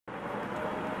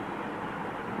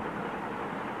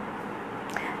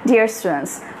Dear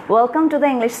students, welcome to the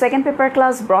English second paper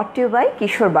class brought to you by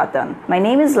Kishore Batan. My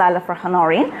name is Laila Farhan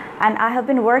Orin and I have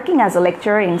been working as a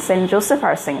lecturer in St. Joseph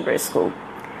Higher Secondary School.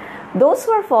 Those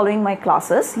who are following my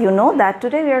classes, you know that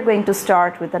today we are going to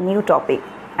start with a new topic,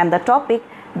 and the topic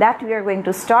that we are going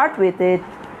to start with is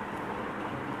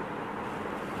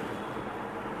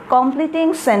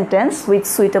completing sentence with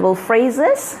suitable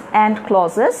phrases and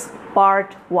clauses,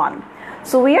 part 1.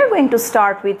 So we are going to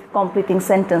start with completing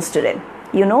sentence today.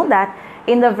 You know that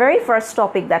in the very first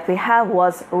topic that we have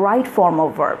was right form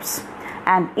of verbs,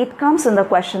 and it comes in the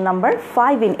question number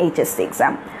 5 in HSC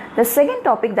exam. The second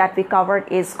topic that we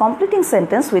covered is completing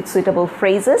sentence with suitable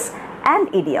phrases and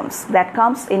idioms, that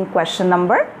comes in question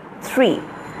number 3.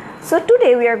 So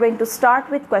today we are going to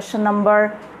start with question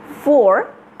number 4,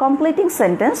 completing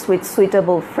sentence with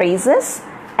suitable phrases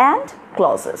and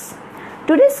clauses.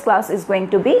 Today's class is going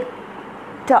to be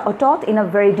taught in a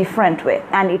very different way,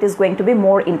 and it is going to be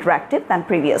more interactive than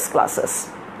previous classes.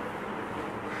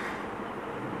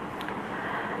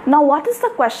 Now, what is the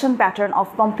question pattern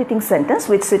of completing sentence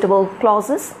with suitable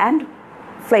clauses and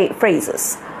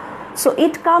phrases? So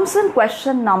it comes in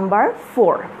question number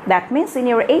 4. That means in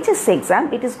your HSC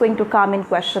exam, it is going to come in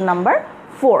question number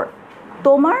 4.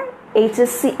 Tomar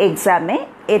HSC exam e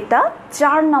eta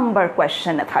 4 number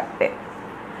question e thakbe.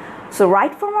 So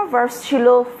right form of verbs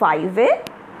chilo 5 e,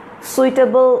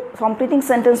 suitable completing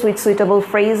sentence with suitable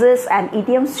phrases and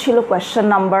idioms chilo question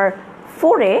number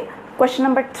 4 e, question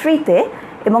number 3 te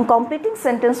এবং completing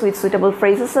sentence with suitable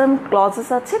phrases and clauses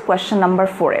আছে question number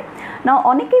 4 এ। Now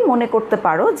অনেকেই মনে করতে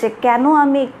পারো যে কেন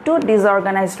আমি একটু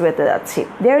disorganized ওয়েতে যাচ্ছি।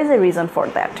 There is a reason for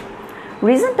that.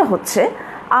 রিজনটা হচ্ছে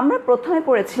আমরা প্রথমে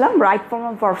পড়েছিলাম রাইট ফর্ম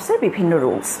অফ ভার্বসের বিভিন্ন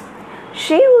রুলস।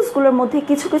 সেই রুলসগুলোর মধ্যে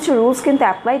কিছু কিছু রুলস কিন্তু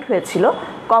অ্যাপ্লাইড হয়েছিল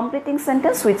completing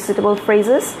sentence with suitable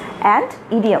phrases and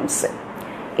ইডিয়মসে,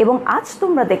 এবং আজ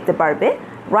তোমরা দেখতে পারবে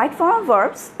রাইট ফর্ম অফ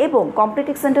ভার্বস এবং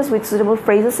completing sentence with suitable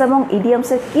phrases এবং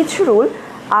ইডিয়মসের কিছু রুল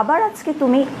আবার আজকে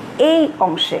তুমি এই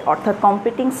অংশে অর্থাৎ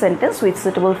completing sentence with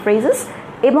suitable phrases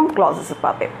এবং ক্লজেসে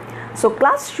পাবে। সো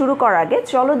ক্লাস শুরু করার আগে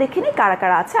চলো দেখে নিই কারা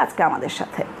কারা আছে আজকে আমাদের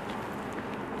সাথে।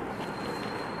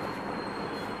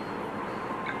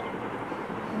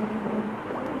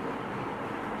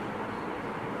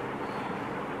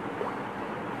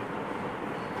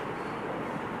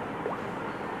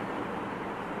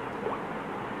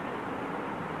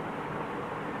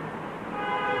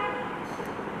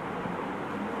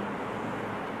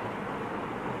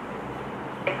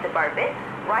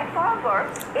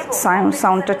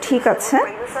 সাউন্ডটা ঠিক আছে।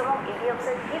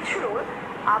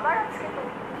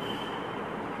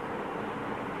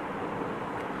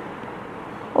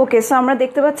 ওকে, সো আমরা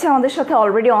দেখতে পাচ্ছি আমাদের সাথে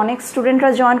অলরেডি অনেক স্টুডেন্টরা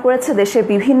জয়েন করেছে দেশের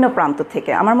বিভিন্ন প্রান্ত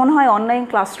থেকে। আমার মনে হয় অনলাইন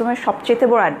ক্লাসরুমের সবচেয়ে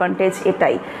বড় অ্যাডভান্টেজ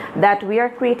এটাই, that we are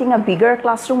creating a bigger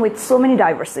classroom with so many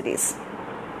ডাইভার্সিটিস।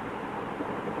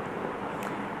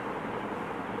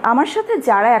 আমার সাথে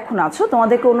যারা এখন আছো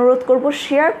তোমাদেরকে অনুরোধ করব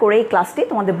শেয়ার করে এই ক্লাসটি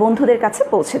তোমাদের বন্ধুদের কাছে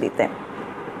পৌঁছে দিতে।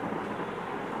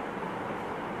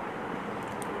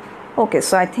 ওকে,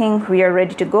 so I think we are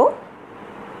ready to go.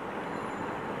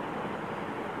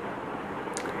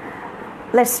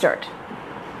 Let's start.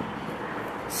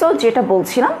 So যেটা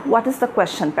বলছিলাম, what is the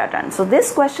question pattern? So this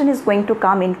question is going to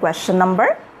come in question number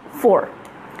 4।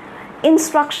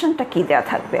 ইনস্ট্রাকশনটা কী দেওয়া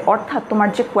থাকবে, অর্থাৎ তোমার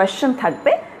যে কোয়েশ্চেন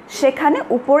থাকবে সেখানে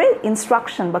উপরে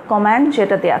ইনস্ট্রাকশন বা কমান্ড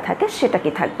যেটা দেয়া থাকে সেটা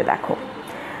কি থাকবে দেখো।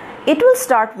 It will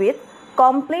start with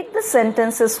complete the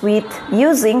sentences with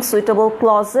using suitable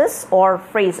clauses or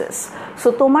phrases. So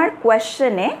তোমার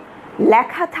কোয়েশ্চেনে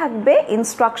লেখা থাকবে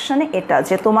ইনস্ট্রাকশনে এটা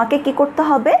যে তোমাকে কি করতে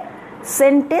হবে,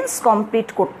 সেন্টেন্স কমপ্লিট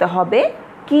করতে হবে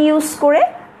কি ইউজ করে,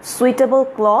 সুইটেবল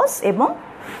ক্লজ এবং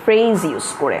ফ্রেজ ইউজ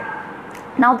করে।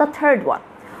 নাও the third one,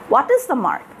 what is the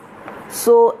mark?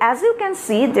 So as you can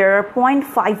see, there are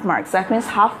 0.5 marks. That means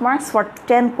half marks for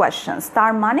 10 questions.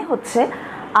 তার মানে হচ্ছে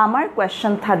আমার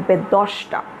কোয়েশ্চেন থাকবে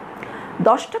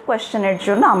 10টা কোয়েশ্চেনের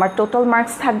জন্য আমার টোটাল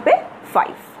মার্কস থাকবে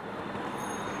 5.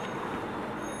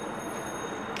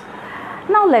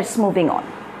 Now let's moving on.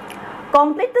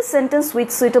 Complete the sentence with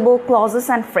suitable clauses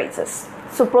and phrases.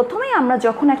 So প্রথমেই আমরা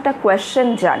যখন একটা কোয়েশ্চেন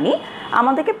জানি,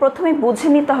 আমাদেরকে প্রথমে বুঝে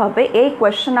নিতে হবে এই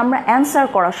কোয়েশ্চেন আমরা অ্যান্সার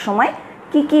করার সময়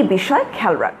কি কি বিষয়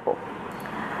খেয়াল রাখবো।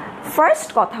 ফার্স্ট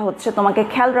কথা হচ্ছে তোমাকে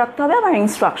খেয়াল রাখতে হবে আমার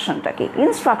ইনস্ট্রাকশনটা কি।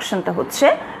 ইনস্ট্রাকশনটা হচ্ছে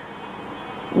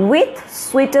with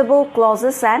suitable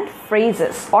clauses and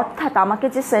phrases, অর্থাৎ আমাকে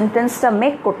যে সেন্টেন্সটা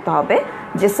মেক করতে হবে,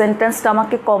 যে সেন্টেন্সটা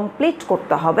আমাকে কমপ্লিট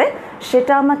করতে হবে,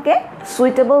 সেটা আমাকে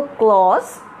সুইটেবল ক্লজ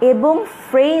এবং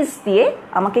ফ্রেজ দিয়ে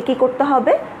আমাকে কি করতে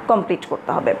হবে, কমপ্লিট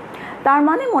করতে হবে। তার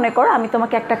মানে মনে করো আমি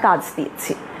তোমাকে একটা কাজ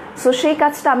দিয়েছি, সো সেই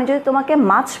কাজটা আমি যদি তোমাকে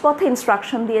মাঝপথে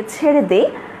ইনস্ট্রাকশন দিয়ে ছেড়ে দিই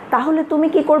তাহলে তুমি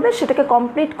কি করবে সেটাকে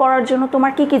কমপ্লিট করার জন্য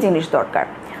তোমার কি কি জিনিস দরকার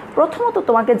প্রথমত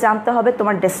তোমাকে জানতে হবে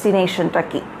তোমার ডেস্টিনেশনটা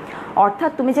কি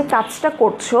অর্থাৎ তুমি যে কাজটা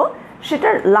করছো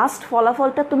সেটার লাস্ট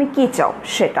ফলাফলটা তুমি কি চাও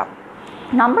সেটা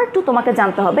নাম্বার 2 তোমাকে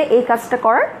জানতে হবে এই কাজটা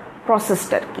করার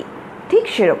প্রসেসটা কি ঠিক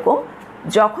সেরকম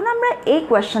যখন আমরা এই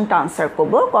কোয়েশ্চেনটা আনসার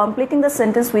করব completing the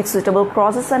sentence with suitable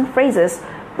clauses and phrases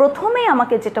প্রথমেই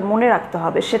আমাকে যেটা মনে রাখতে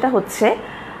হবে সেটা হচ্ছে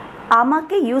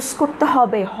আমাকে ইউজ করতে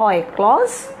হবে হয়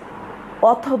ক্লজ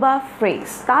অথবা ফ্রেজ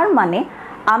তার মানে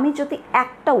আমি যদি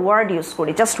একটা ওয়ার্ড ইউজ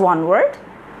করি just one word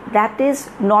that is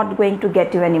not going to get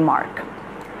you any mark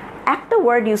একটা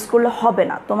ওয়ার্ড ইউজ করলে হবে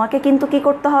না তোমাকে কিন্তু কি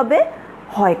করতে হবে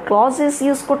হয় ক্লজেস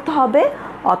ইউজ করতে হবে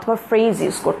অথবা ফ্রেজ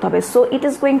ইউজ করতে হবে so it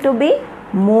is going to be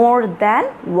more than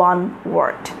one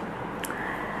word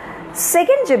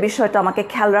second যে বিষয়টা আমাকে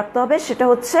খেয়াল রাখতে হবে সেটা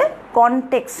হচ্ছে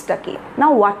কনটেক্সটটা কি না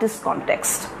হোয়াট ইজ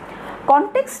কনটেক্সট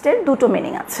কনটেক্সটের দুটো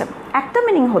মিনিং আছে একটা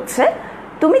মিনিং হচ্ছে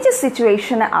তুমি যে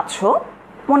সিচুয়েশনে আছো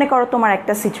মনে করো তোমার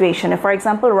একটা সিচুয়েশনে ফর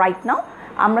এক্সাম্পল রাইট নাও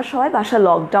আমরা সবাই বাসায়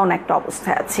লকডাউন একটা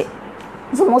অবস্থায় আছি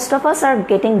so most of us are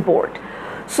getting board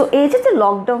so এই যে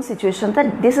লকডাউন সিচুয়েশনটা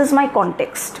দিস ইজ মাই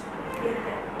কনটেক্সট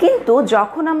কিন্তু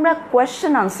যখন আমরা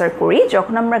কোয়েশ্চেন আনসার করি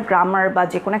যখন আমরা গ্রামার বা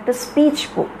যে কোনো একটা স্পিচ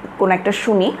কোনো একটা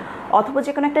শুনি অথবা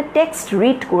যে কোনো একটা টেক্সট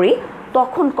রিড করি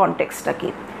তখন কনটেক্সটটা কি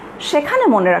সেখানে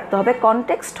মনে রাখতে হবে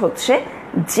কনটেক্সট হচ্ছে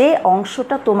যে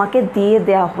অংশটা তোমাকে দিয়ে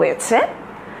দেওয়া হয়েছে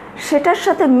সেটার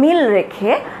সাথে মিল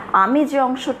রেখে আমি যে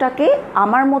অংশটাকে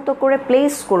আমার মতো করে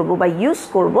প্লেস করব বা ইউজ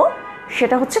করব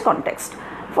সেটা হচ্ছে কনটেক্সট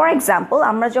ফর এক্সাম্পল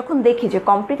আমরা যখন দেখি যে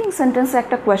কমপ্লিটিং সেন্টেন্সে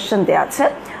একটা কোয়েশ্চেন দেওয়া আছে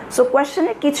সো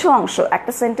কোয়েশ্চেনের কিছু অংশ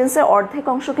একটা সেন্টেন্সের অর্ধেক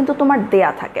অংশ কিন্তু তোমার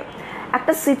দেয়া থাকে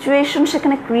একটা সিচুয়েশন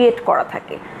সেখানে ক্রিয়েট করা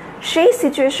থাকে সেই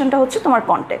সিচুয়েশনটা হচ্ছে তোমার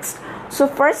কনটেক্সট সো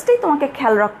ফার্স্টেই তোমাকে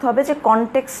খেয়াল রাখতে হবে যে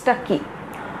কনটেক্সটটা কি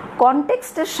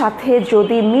কনটেক্সটের সাথে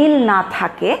যদি মিল না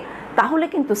থাকে তাহলে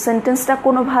কিন্তু সেন্টেন্সটা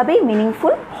কোনোভাবেই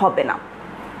মিনিংফুল হবে না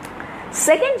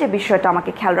সেকেন্ড যে বিষয়টা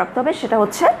আমাকে খেয়াল রাখতে হবে সেটা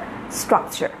হচ্ছে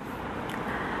structure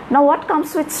now what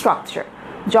comes with structure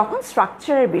যখন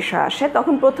স্ট্রাকচারের বিষয় আসে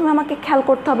তখন প্রথমে আমাকে খেয়াল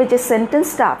করতে হবে যে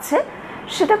সেন্টেন্সটা আছে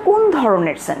সেটা কোন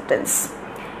ধরনের সেন্টেন্স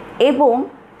এবং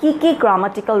কি কি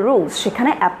গ্রামাটিক্যাল রুলস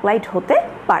সেখানে অ্যাপ্লাইড হতে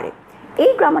পারে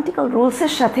এই গ্রামাটিক্যাল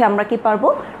রুলসের সাথে আমরা কি পারবো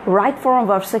রাইট ফর্ম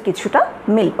ভার্বসে কিছুটা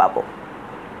মিল পাবো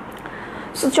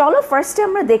সো চলো ফার্স্টে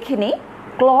আমরা দেখে নিই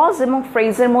ক্লজ এবং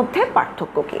ফ্রেজের মধ্যে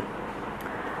পার্থক্য কি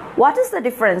what is the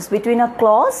difference between a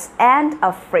clause and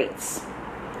a phrase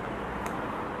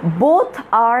both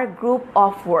are group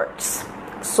of words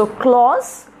so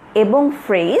clause এবং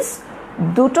phrase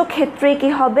দুটো ক্ষেত্রেই কি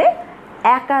হবে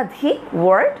একাধিক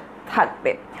ওয়ার্ড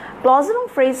থাকবে ক্লজ এবং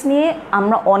ফ্রেজ নিয়ে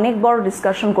আমরা অনেক বড়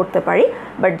ডিসকাশন করতে পারি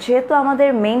বাট যেহেতু আমাদের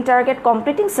মেইন টার্গেট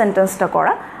কমপ্লিটিং সেন্টেন্সটা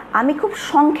করা আমি খুব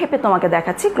সংক্ষেপে তোমাকে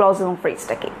দেখাচ্ছি ক্লজ এবং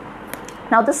ফ্রেজটা কি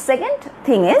নাও the second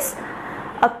thing is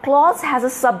a clause has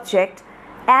a subject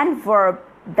and verb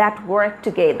that work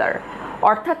together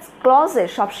অর্থাৎ ক্লজে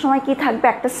সবসময় কি থাকবে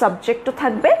একটা সাবজেক্টও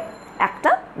থাকবে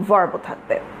একটা ভার্বও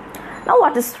থাকবে now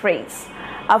what is phrase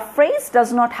a phrase does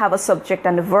not have a subject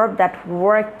and verb that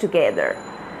work together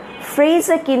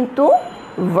ফ্রেজে কিন্তু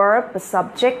ভার্ব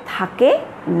সাবজেক্ট থাকে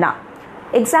না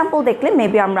এক্সাম্পল দেখলে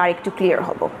মেবি আমরা আরেকটু ক্লিয়ার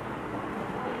হব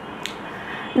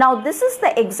নাও this is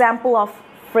the example of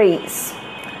phrase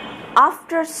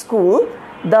after school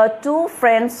the two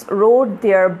friends rode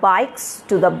their bikes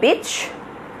to the beach.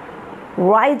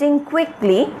 Riding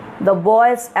quickly, the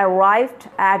boys arrived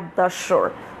at the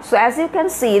shore. So as you can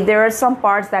see, there are some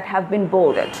parts that have been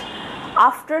bolded.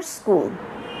 After school,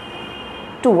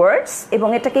 two words, এবং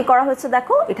এটা কি করা হয়েছে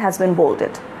দেখো, it has been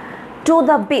bolded. To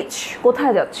the beach,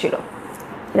 কোথায় যাচ্ছিল?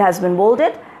 It has been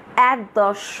bolded. At the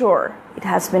shore, it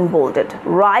has been bolded.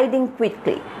 Riding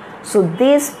quickly. So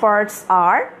these parts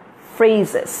are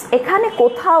phrases. এখানে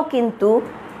কোথাও কিন্তু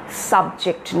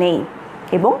সাবজেক্ট নেই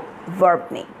এবং ভার্ব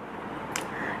নেই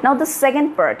Now the second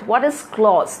part, what is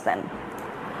clause then?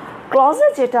 Clause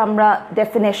যেটা আমরা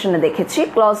ডেফিনেশনে দেখেছি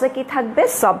clause কি থাকবে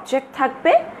সাবজেক্ট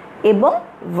থাকবে এবং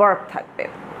ভার্ব থাকবে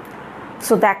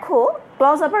সো দেখো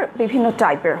clause আবার বিভিন্ন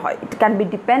টাইপের হয় it can be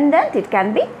dependent it can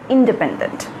be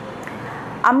independent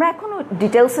আমরা এখন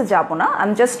ডিটেলসে যাব না I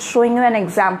am just showing you an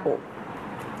example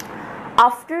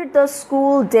After the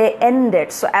school day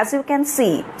ended, so as you can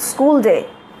see, school day,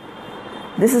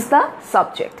 this is the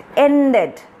subject.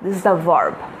 Ended, this is the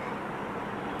verb.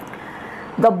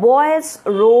 The boys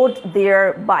rode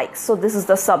their bikes, so this is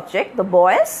the subject. The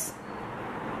boys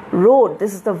rode,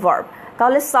 this is the verb.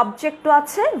 তাহলে subject to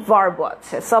আছে, verb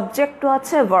আছে. Subject to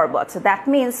আছে, verb আছে. That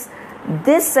means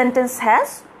this sentence has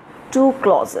two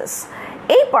clauses.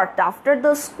 এই পার্টটা after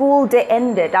the school day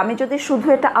ended আমি যদি শুধু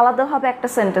এটা আলাদাভাবে একটা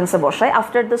সেন্টেন্সে বসাই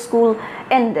আফটার দ্য স্কুল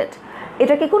এন্ডেড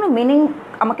এটা কি কোনো মিনিং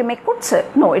আমাকে মেক করছে?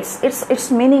 No, it's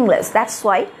meaningless. That's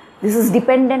why this is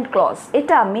dependent clause.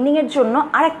 এটা মিনিংয়ের জন্য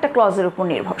আরেকটা ক্লজের উপর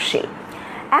নির্ভরশীল।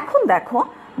 এখন দেখো,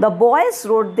 the boys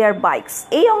road there bikes,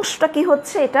 এই অংশটা কি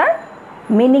হচ্ছে? এটার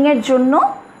মিনিংয়ের জন্য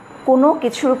কোনো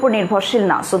কিছুর উপর নির্ভরশীল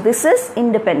না। So this is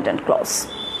independent clause.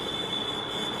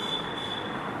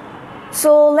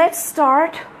 So let's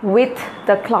start with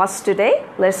the class today.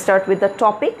 Let's start with the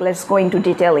topic. Let's go into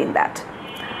detail in that.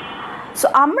 So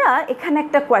আমরা এখানে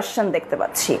একটা question দেখতে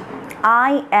পাচ্ছি।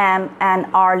 I am an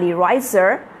early riser.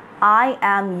 I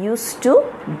am used to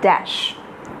dash.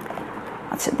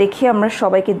 আচ্ছা, দেখি আমরা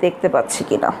সবাইকে দেখতে পাচ্ছি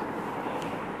কিনা।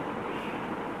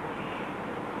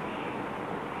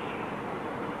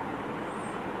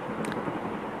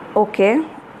 ওকে,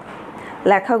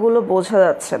 লেখাগুলো বোঝা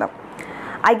যাচ্ছে না।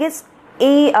 I guess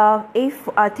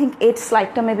I think 8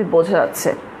 স্লাইডটা maybe বোঝা যাচ্ছে।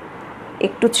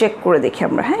 একটু চেক করে দেখি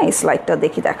আমরা, হ্যাঁ, এই স্লাইডটা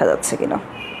দেখি দেখা যাচ্ছে কিনা।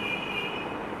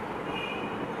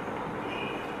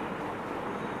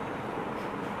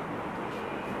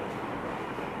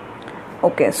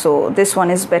 Okay, so this one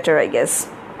is better, I guess.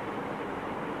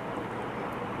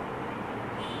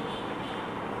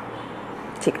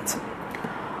 ঠিক আছে।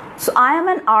 So I am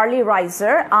an early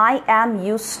riser. I am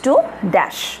used to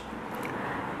dash.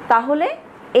 তাহলে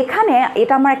এখানে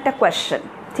এটা আমার একটা কোয়েশ্চেন,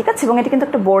 ঠিক আছে, এবং এটা কিন্তু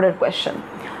একটা বোর্ডের কোয়েশ্চেন।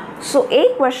 সো এই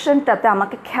কোয়েশ্চেনটাতে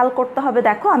আমাকে খেয়াল করতে হবে।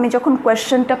 দেখো, আমি যখন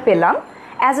কোয়েশ্চেনটা পেলাম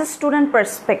অ্যাজ এ স্টুডেন্ট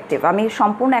পার্সপেক্টিভ, আমি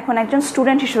সম্পূর্ণ এখন একজন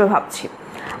স্টুডেন্ট হিসেবে ভাবছি।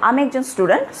 আমি একজন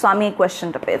স্টুডেন্ট, সো আমি এই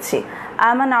কোয়েশ্চেনটা পেয়েছি। I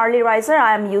am an early raiser,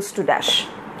 I am use to dash.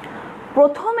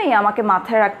 প্রথমেই আমাকে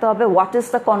মাথায় রাখতে হবে what is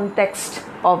the context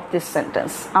of this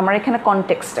sentence. আমার এখানে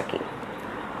কনটেক্সটটা কি?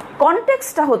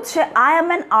 কনটেক্সটটা হচ্ছে I am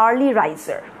an early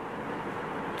raiser.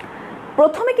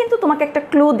 প্রথমে কিন্তু তোমাকে একটা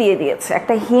ক্লু দিয়ে দিয়েছে,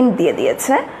 একটা হিন্ট দিয়ে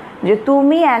দিয়েছে যে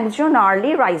তুমি একজন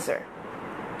আর্লি রাইজার।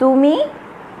 তুমি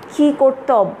কি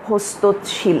করতে অভ্যস্ত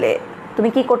ছিলে, তুমি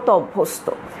কি করতে অভ্যস্ত।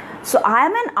 So I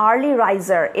am an early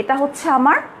raiser, এটা হচ্ছে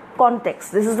আমার context,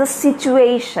 this is the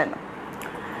situation.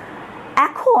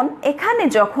 এখন এখানে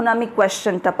যখন আমি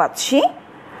কোয়েশ্চেনটা পাচ্ছি,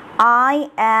 I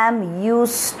am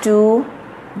use to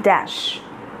dash,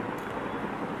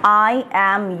 I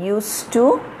am use to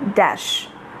dash.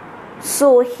 So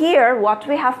here what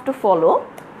we have to follow,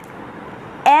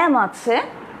 am আছে,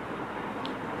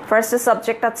 first is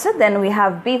subject আছে, then we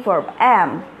have be verb am,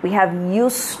 we have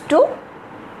used to,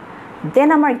 then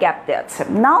আমার gap দেয়া আছে।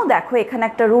 নাও দেখো এখানে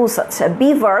একটা rules আছে, be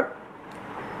verb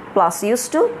plus used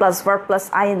to plus verb plus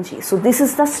ing, so this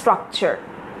is the structure.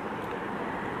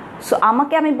 So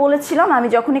আমাকে আমি বলেছিলাম আমি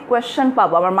যখনই কোয়েশ্চেন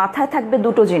পাবো আমার মাথায় থাকবে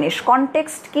দুটো জিনিস,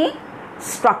 কনটেক্সট কি,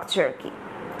 স্ট্রাকচার কি।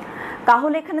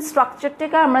 তাহলে এখানে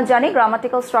স্ট্রাকচারটাকে আমরা জানি,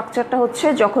 গ্রামাটিক্যাল স্ট্রাকচারটা হচ্ছে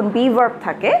যখন বি ভার্ব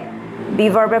থাকে, বি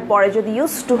ভার্বের পরে যদি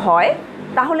ইউজ টু হয়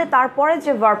তাহলে তারপরে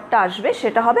যে ভার্বটা আসবে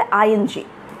সেটা হবে আইএনজি।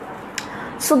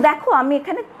 সো দেখো আমি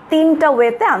এখানে তিনটা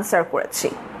ওয়েতে আনসার করেছি।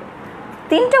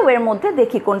 তিনটা ওয়ের মধ্যে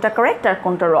দেখি কোনটা কারেক্ট আর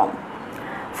কোনটা রং।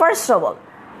 First of all,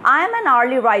 I am an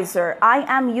early raiser, I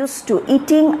am use to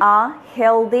eating a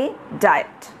healthy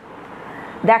diet.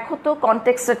 দেখো তো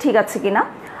কনটেক্সটটা ঠিক আছে কিনা।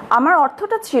 আমার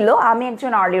অর্থটা ছিল আমি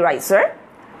একজন আর্লি রাইজার,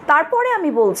 তারপরে আমি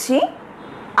বলছি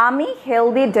আমি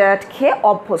হেলদি ডায়েট খেয়ে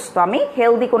অভ্যস্ত, আমি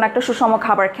হেলদি কোনো একটা সুষম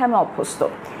খাবার খেয়ে আমি অভ্যস্ত।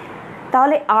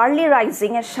 তাহলে আর্লি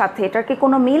রাইজিংয়ের সাথে এটার কি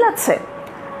কোনো মিল আছে?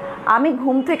 আমি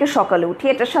ঘুম থেকে সকালে উঠি,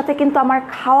 এটার সাথে কিন্তু আমার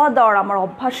খাওয়া দাওয়ার, আমার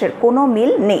অভ্যাসের কোনো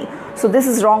মিল নেই। So this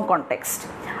is wrong context.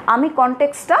 আমি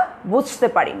কনটেক্সটটা বুঝতে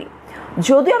পারিনি,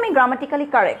 যদিও আমি গ্রামাটিক্যালি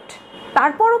কারেক্ট,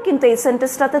 তারপরও কিন্তু এই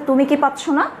সেন্টেন্সটাতে তুমি কি পাচ্ছ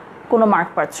না, কোনো মার্ক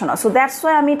পাচ্ছ না। সো দ্যাটস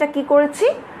ওয়াই আমি এটা কি করেছি,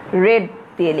 রেড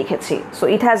দিয়ে লিখেছি। So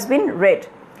it has been red.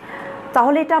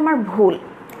 তাহলে এটা আমার ভুল।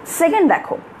 সেকেন্ড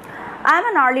দেখো, I am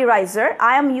an early raiser,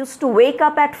 I am use to wake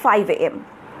up at 5 AM,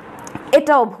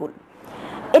 এটাও ভুল।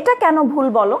 এটা কেন ভুল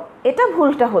বলো? এটা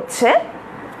ভুলটা হচ্ছে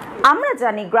আমরা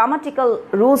জানি গ্রামাটিক্যাল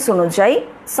রুলস অনুযায়ী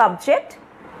সাবজেক্ট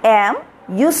অ্যাম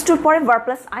ইউজ টুর পরে ভার্ব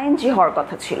প্লাস আইএনজি হওয়ার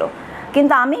কথা ছিল,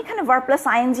 কিন্তু আমি এখানে ভার্ব প্লাস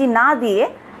আইএনজি না দিয়ে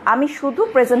আমি শুধু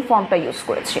প্রেজেন্ট ফর্মটা ইউজ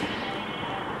করেছি,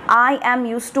 I am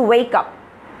use to wake up.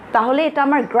 তাহলে এটা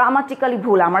আমার গ্রামাটিক্যালি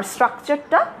ভুল, আমার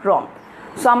স্ট্রাকচারটা রং।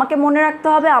 সো আমাকে মনে রাখতে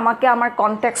হবে, আমাকে আমার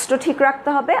কনটেক্সটও ঠিক রাখতে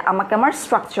হবে, আমাকে আমার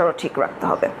স্ট্রাকচারও ঠিক রাখতে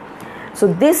হবে। So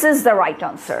this is the right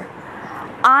answer.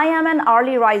 I am an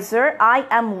early riser. I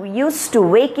am used to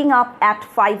waking up at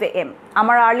 5 AM.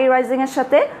 আমার আর্লি রাইজিং এর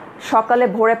সাথে সকালে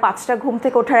ভোরে 5টা ঘুম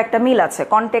থেকে ওঠার একটা মিল আছে,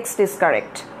 কনটেক্সট ইজ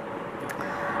কারেক্ট।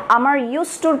 আমার ইউজ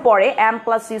টুর পরে am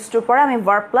প্লাস ইউজ টুর পরে আমি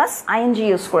ভার্ব প্লাস আইএনজি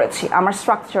ইউজ করেছি, আমার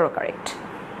স্ট্রাকচারও কারেক্ট।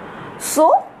 সো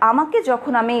আমাকে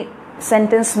যখন আমি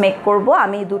সেন্টেন্স মেক করব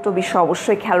আমি দুটো বিষয়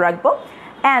অবশ্যই খেয়াল রাখবো।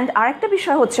 অ্যান্ড আরেকটা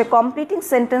বিষয় হচ্ছে কমপ্লিটিং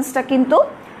সেন্টেন্সটা কিন্তু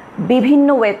বিভিন্ন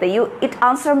ওয়েতে ইট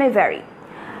answer May vary.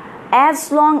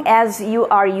 as long as you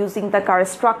are using the correct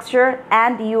structure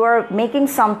and you are making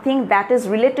something that is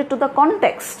related to the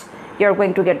context, you are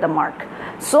going to get the mark.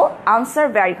 So answer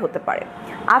vary hote pare.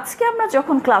 আজকে আমরা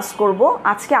যখন class করব,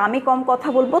 আজকে আমি কম কথা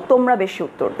বলবো, তোমরা বেশি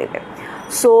উত্তর দেবে।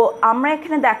 সো আমরা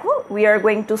এখানে দেখো, we are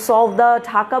going to solve the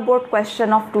Dhaka board question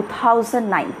of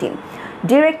 2019.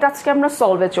 Direct আজকে আমরা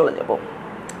সলভে চলে যাব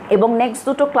এবং নেক্সট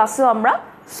দুটো ক্লাসেও আমরা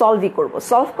সলভই করব।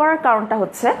 সলভ করার কারণটা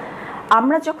হচ্ছে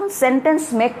আমরা যখন সেন্টেন্স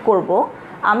মেক করব,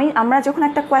 আমরা যখন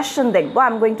একটা কোয়েশ্চেন দেখব, I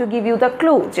am going to give you the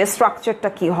clue যে স্ট্রাকচারটা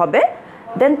কি হবে,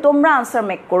 দেন তোমরা আনসার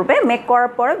মেক করবে। মেক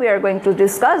করার পরে we are going to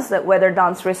discuss whether the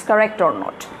answer is correct or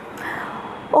not.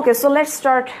 Okay, so let's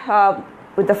start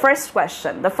with the first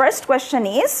question. The first question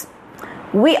is,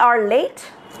 we are late,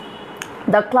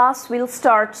 the class will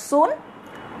start soon,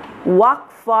 walk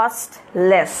fast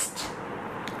lest.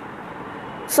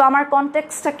 So আমার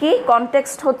কনটেক্সটটা কি?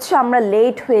 Context হচ্ছে আমরা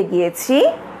late হয়ে গিয়েছি,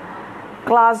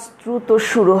 class দ্রুত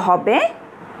শুরু হবে,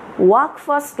 walk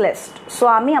fast least. So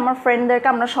আমি আমার ফ্রেন্ডদেরকে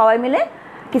আমরা সবাই মিলে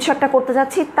কিছু একটা করতে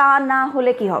যাচ্ছি, তা না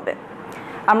হলে কি হবে?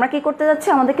 আমরা কি করতে যাচ্ছি?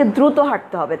 আমাদেরকে দ্রুত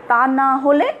হাঁটতে হবে, তা না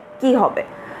হলে কি হবে?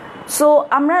 সো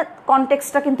আমরা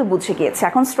কনটেক্সটটা কিন্তু বুঝে গিয়েছি।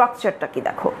 এখন স্ট্রাকচারটা কি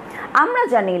দেখো, আমরা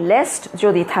জানি লেস্ট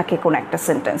যদি থাকে কোন একটা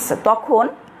সেন্টেন্সে, তখন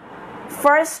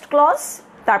ফার্স্ট ক্লজ,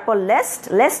 তারপর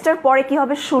লেস্টের পরে কি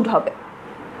হবে? শুড হবে,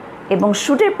 এবং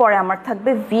শুডের পরে আমার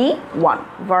থাকবে V1,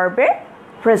 ভার্বের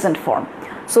present form.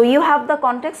 So you have the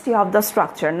context, you have the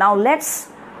structure. Now let's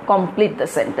complete the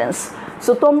sentence.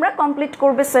 So তোমরা কমপ্লিট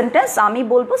করবে সেন্টেন্স, আমি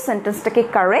বলবো সেন্টেন্সটাকে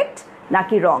কারেক্ট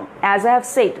নাকি রং। As I have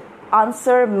said,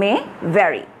 answer May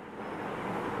vary.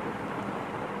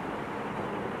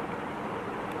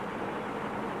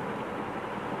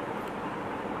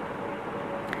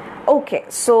 Okay,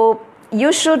 so you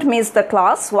should miss the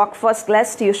class, walk first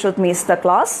lest you should miss the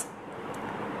class,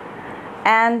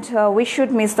 and we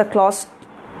should miss the class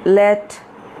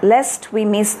lest we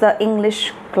miss the English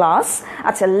class.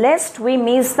 আচ্ছা, lest we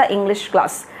miss the English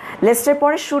class, লেস্টের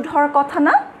পরে should হওয়ার কথা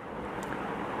না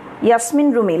ইয়াসমিন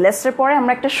রুমি? লেস্টের পরে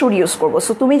আমরা একটা should use করব।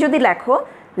 So তুমি যদি লেখো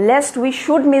lest we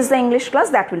should miss the English class,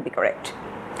 that will be correct.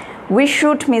 We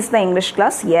should miss the English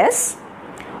class, yes.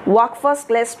 Walk first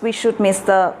lest we should miss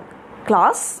the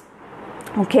class.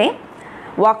 Okay,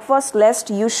 walk first lest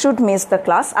you should miss the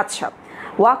class. আচ্ছা,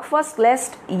 walk first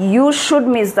lest you should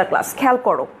miss the class। খেয়াল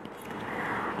করো,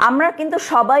 আমরা কিন্তু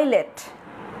সবাই late,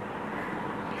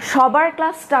 সবার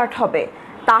class start হবে,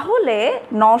 তাহলে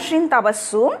Nowshin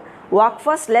Tabassum walk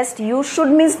first lest you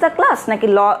should miss the class নাকি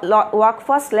walk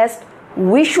first lest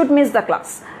we should miss the class?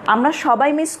 আমরা সবাই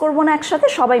মিস করব না, একসাথে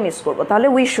সবাই মিস করব, তাহলে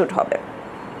we should হবে।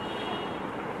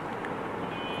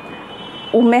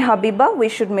 Umme Habiba, we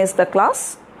should miss the class,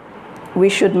 we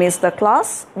should miss the class,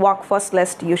 walk first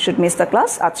lest you should miss the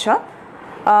class. আচ্ছা,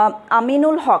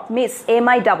 Aminul Haq, miss,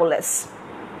 MISS.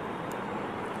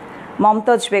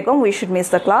 Momtaj Begum, we should miss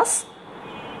the class.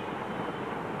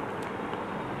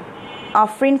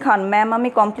 Afrin Khan, ma'am, আমি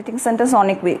completing sentence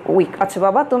অনেক weak. আচ্ছা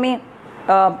বাবা, তুমি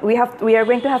we are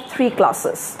going to have 3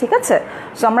 classes, ঠিক আছে?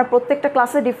 So আমরা প্রত্যেকটা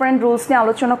ক্লাসে ডিফারেন্ট রুলস নিয়ে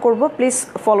আলোচনা করব। Please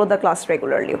follow the class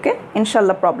regularly, ওকে?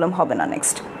 ইনশাল্লাহ প্রবলেম হবে না।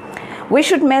 Next, we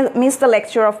should miss the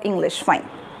lecture of English, fine,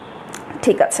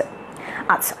 ঠিক আছে।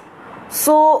 আচ্ছা,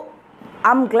 সো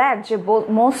আই এম গ্ল্যাড যে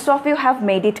most of you have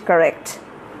made it correct.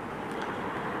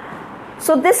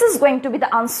 So this is going to B the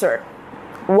answer,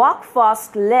 walk fast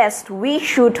lest we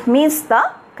should miss the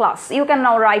class. You can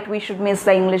now write we should miss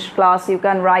the English class, you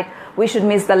can write we should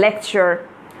miss the lecture.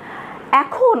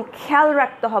 এখন খেয়াল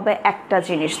রাখতে হবে একটা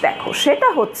জিনিস, দেখো, সেটা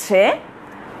হচ্ছে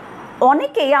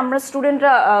অনেকেই আমরা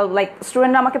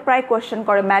স্টুডেন্টরা আমাকে প্রায় কোয়েশ্চেন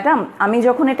করে, ম্যাডাম আমি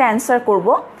যখন এটা অ্যান্সার করব,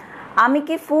 আমি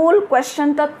কি ফুল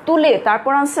কোয়েশ্চেনটা তুলে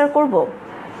তারপর আনসার করব?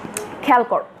 খেয়াল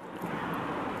কর,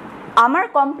 আমার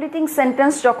কমপ্লিটিং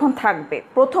সেন্টেন্স যখন থাকবে,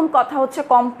 প্রথম কথা হচ্ছে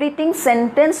কমপ্লিটিং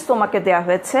সেন্টেন্স তোমাকে দেওয়া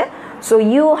হয়েছে, so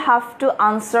you have to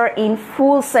answer in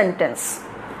full sentence.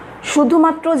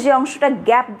 শুধুমাত্র যে অংশটা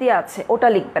গ্যাপ দিয়ে আছে ওটা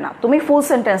লিখবে না, তুমি ফুল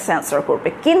সেন্টেন্সে অ্যান্সার করবে।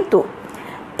 কিন্তু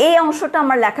এই অংশটা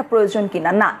আমার লেখা প্রয়োজন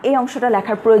কিনা, না, এই অংশটা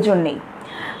লেখার প্রয়োজন নেই,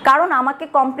 কারণ আমাকে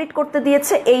কমপ্লিট করতে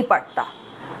দিয়েছে এই পার্টটা,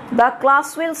 দ্য ক্লাস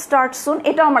উইল স্টার্ট সুন,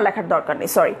 এটাও আমার লেখার দরকার নেই,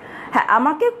 সরি, হ্যাঁ,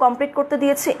 আমাকে কমপ্লিট করতে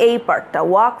দিয়েছে এই পার্টটা,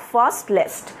 ওয়াক ফাস্ট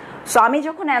লেস্ট। সো আমি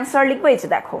যখন অ্যান্সার লিখবো, এই যে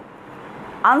দেখো,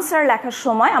 আনসার লেখার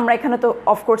সময় আমরা এখানে তো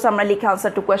অফকোর্স আমরা লিখে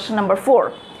answer to question number 4,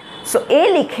 so এ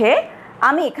লিখে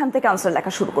আমি এখান থেকে আনসার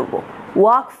লেখা শুরু করব,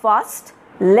 walk fast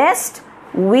least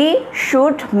we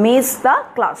should miss the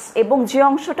class, এবং যে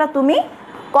অংশটা তুমি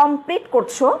কমপ্লিট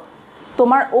করছো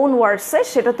তোমার ওন ওয়ার্ডসে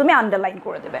সেটা তুমি আন্ডারলাইন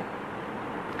করে দেবে,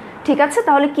 ঠিক আছে?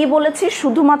 তাহলে কি বলেছি,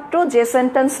 শুধুমাত্র যে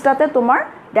সেন্টেন্সটাতে তোমার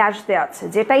ড্যাশ দেওয়া আছে,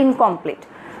 যেটা ইনকমপ্লিট,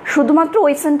 শুধুমাত্র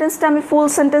ওই সেন্টেন্সটা আমি ফুল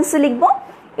সেন্টেন্সে লিখবো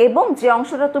এবং যে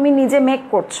অংশটা তুমি নিজে মেক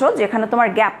করছো যেখানে তোমার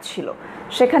গ্যাপ ছিল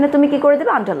সেখানে তুমি কি করে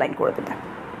দেবে আন্ডারলাইন করে দেবে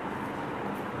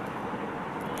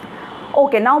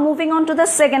ওকে নাও moving on to the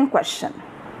second question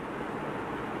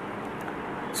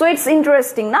so it's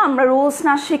interesting না আমরা রুলস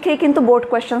না শিখেই কিন্তু বোর্ড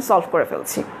কোয়েশ্চেন সলভ করে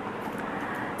ফেলছি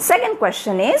Second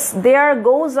question is, there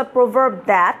goes a proverb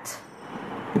that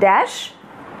dash,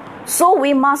 so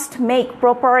we must make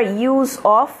proper use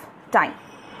of time.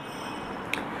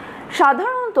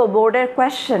 সাধারণত বোর্ডের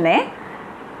কোয়েশ্চেনে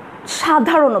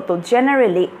সাধারণত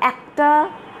জেনারেলি একটা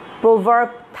প্রভার্ব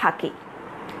থাকে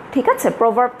ঠিক আছে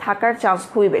প্রভার্ব থাকার চান্স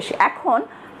খুবই বেশি এখন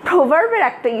প্রভার্বের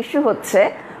একটা ইস্যু হচ্ছে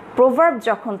প্রভার্ব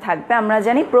যখন থাকবে আমরা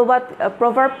জানি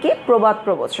প্রভার্ব কি প্রবাদ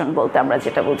প্রবচন বলতে আমরা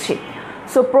যেটা বুঝি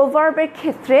সো প্রভার্বের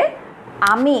ক্ষেত্রে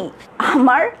আমি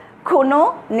আমার কোনো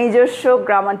নিজস্ব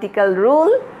গ্রামাটিক্যাল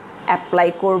রুল অ্যাপ্লাই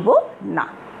করব না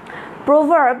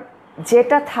প্রভার্ব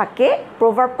যেটা থাকে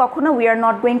প্রভার্ব কখনো we are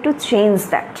not going to change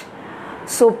that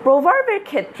so প্রভার্বের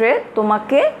ক্ষেত্রে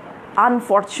তোমাকে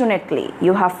unfortunately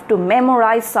you have to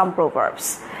memorise সাম প্রভার্বস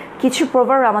কিছু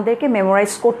প্রভার্ব আমাদেরকে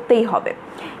মেমোরাইজ করতেই হবে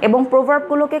এবং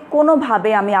প্রভার্বগুলোকে কোনোভাবে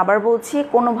আমি আবার বলছি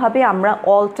কোনোভাবে আমরা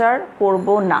অল্টার করব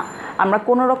না আমরা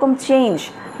কোনো রকম চেঞ্জ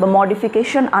বা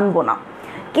মডিফিকেশন আনবো না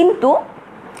কিন্তু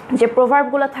যে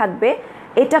প্রভার্বগুলো থাকবে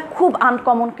এটা খুব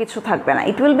আনকমন কিছু থাকবে না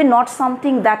it will be not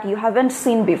something that you haven't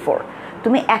seen before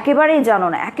তুমি একেবারেই জানো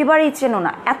না একেবারেই চেনো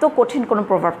না এত কঠিন কোনো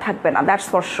প্রভার্ব থাকবে না that's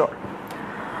for sure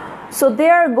So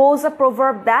there goes a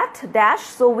proverb that dash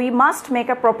so we must make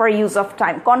a proper use of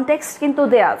time context কিন্তু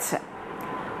দেয়া আছে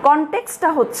কনটেক্সটটা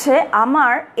হচ্ছে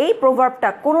আমার এই প্রভার্বটা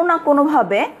কোনো না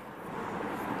কোনোভাবে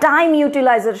টাইম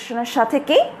ইউটিলাইজেশনের সাথে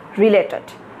কি রিলেটেড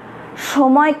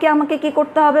সময়কে আমাকে কি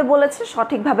করতে হবে বলেছে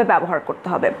সঠিকভাবে ব্যবহার করতে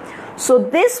হবে so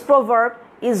this proverb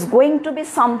is going to be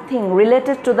something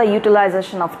related to the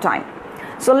utilisation of time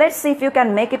so let's see if you can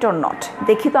make it or not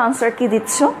দেখি তো আনসার কি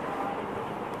দিচ্ছ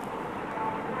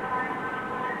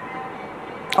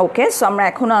ওকে সো আমরা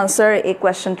এখনো আনসার এই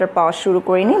কোয়েশ্চেনটার পাওয়া শুরু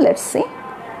করিনি let's see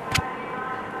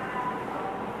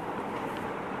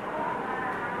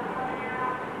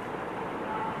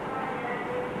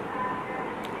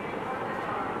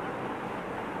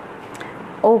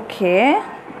Okay,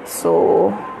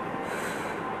 so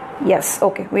yes,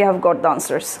 okay, we have got the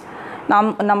answers.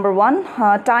 Now, number one,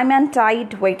 time and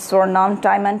tide waits for none.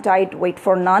 Time and tide wait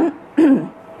for none.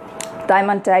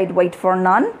 Time and tide wait for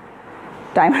none.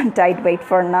 Time and tide wait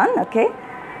for none. Okay,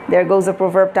 there goes a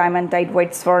proverb. Time and tide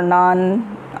waits for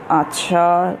none.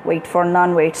 Acha, wait for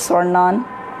none, waits for none.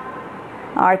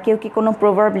 Ar keu ki kono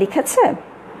proverb likheche?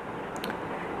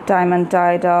 Time and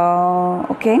tide.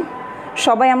 Okay.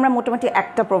 সবাই আমরা মোটামুটি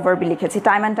একটা প্রভার্বই লিখেছি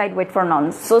time and Tide wait for non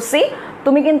so C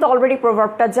তুমি কিন্তু already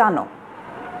প্রভার্বটা জানো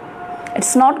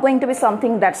it's not going to be something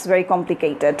that's very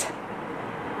complicated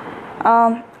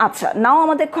আচ্ছা নাও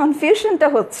আমাদের কনফিউশনটা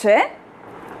হচ্ছে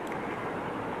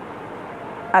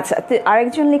আচ্ছা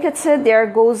আরেকজন লিখেছে দেয়ার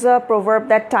গোজ আ proverb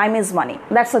that time is money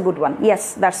that's a good one yes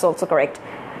that's also correct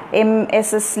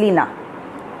MSS Lina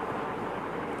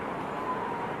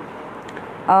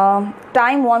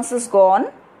time once is gone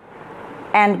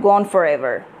and gone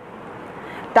forever.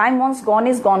 Time once gone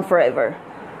is gone forever.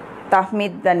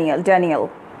 Tahmid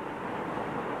Daniel.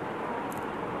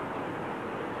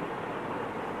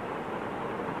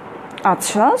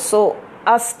 Acha, so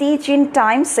a stitch in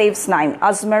time saves 9.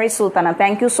 Azmari Sultana,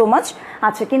 thank you so much.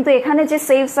 Acha, কিন্তু এখানে যে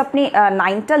saves আপনি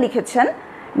 9টা লিখেছেন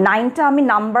 9টা আমি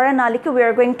নাম্বারে না লিখে we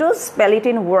are going to spell it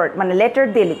in word মানে লেটার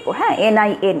দিয়ে লিখবো হ্যাঁ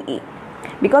NINE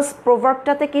বিকজ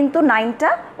প্রভার্বটাতে কিন্তু 9টা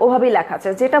ওভাবেই লেখা আছে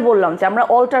যেটা বললাম যে আমরা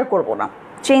অল্টার করব না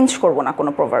চেঞ্জ করব না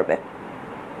কোনো প্রভার্বে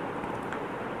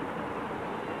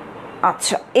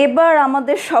আচ্ছা এবার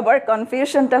আমাদের সবার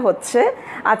কনফিউশনটা হচ্ছে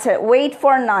আচ্ছা ওয়েট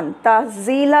ফর নান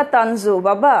তাজিলা তানজু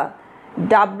বাবা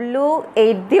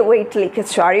W8 দিয়ে ওয়েট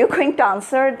লিখেছো are you going to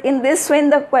answer in this way in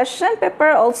the question paper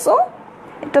also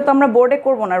এটা তো আমরা বোর্ডে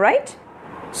করবো না রাইট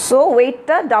সো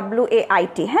ওয়েটটা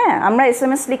WAIT হ্যাঁ আমরা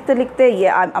SMS লিখতে লিখতে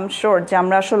আই এম শিওর যে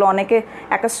আমরা আসলে অনেকে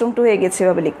অ্যাকাস্টমড হয়ে গেছি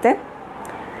এভাবে লিখতে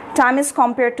time is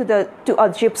compared to a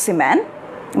gypsy man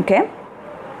okay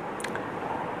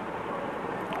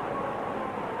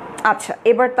আচ্ছা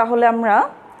এবার তাহলে আমরা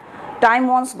time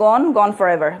once gone for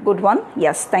ever good one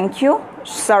yes thank you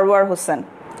Sarwar Hossain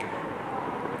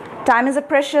time is a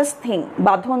precious thing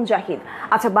বাঁধন জাহিদ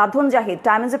আচ্ছা বাঁধন Zahid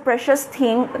time is a precious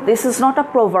thing this is not a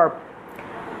proverb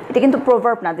এটা কিন্তু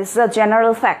proverb না this is a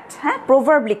general fact হ্যাঁ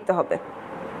proverb লিখতে হবে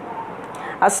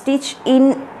আ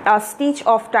stitch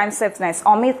of time saves nice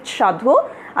Amit সাধু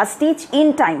আ স্টিচ ইন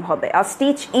টাইম হবে আ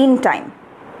stitch in time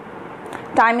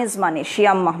time is money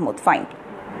Siam Mahmud fine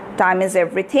time is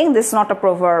everything this is not a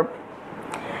proverb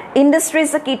industry is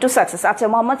the কি to success. আচ্ছা,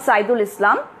 Mohammad Saidul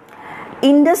Islam,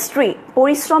 industry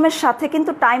পরিশ্রমের সাথে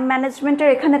কিন্তু time ম্যানেজমেন্টের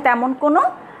এখানে তেমন কোনো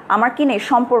আমার কি নেই,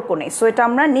 সম্পর্ক নেই। সো এটা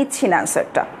আমরা নিচ্ছি না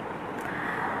অ্যান্সারটা।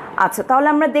 আচ্ছা, তাহলে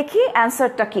আমরা দেখি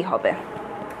অ্যান্সারটা কি হবে।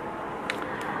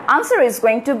 Answer is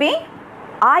going to B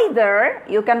either,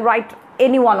 you can write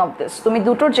any one of this, তুমি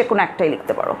দুটোর যে কোনো একটাই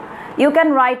লিখতে পারো। You can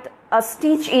write a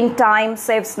stitch in time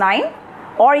saves 9,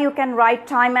 or you can write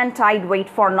time and tide wait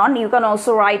for none. You can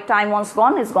also write time once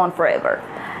gone is gone forever.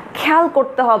 খেয়াল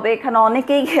করতে হবে এখানে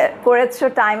অনেকেই করেছো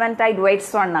time and Tide waits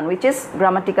for none, which is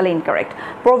grammatically incorrect.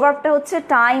 প্রভাবটা হচ্ছে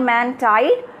time and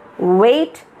Tide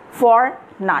wait for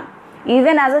none.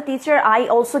 Even as a teacher I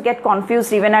also get confuse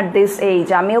even at this age,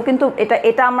 আমিও কিন্তু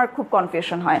এটা আমার খুব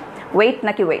কনফিউশন হয়, ওয়েট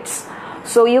নাকি weights.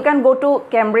 So you can go to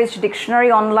Cambridge dictionary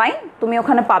online, তুমি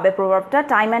ওখানে পাবে প্রভাবটা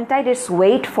time and Tide it's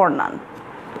wait for none.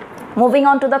 Moving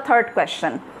on to the third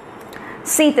question.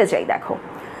 C te jai dekho.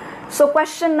 So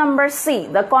question number C.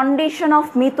 The condition of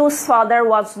Mitu's father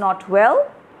was not well.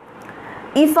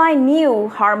 If I knew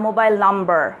her mobile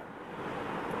number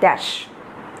dash.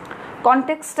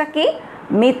 Context ta ki?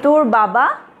 Mitur baba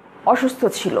অসুস্থ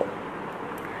ছিল।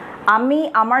 আমি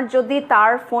আমার যদি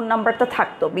তার phone নাম্বারটা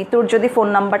থাকতো, মিতুর যদি phone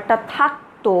নাম্বারটা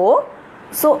থাকতো,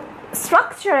 সো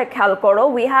স্ট্রাকচারে খেয়াল করো,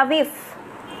 we have if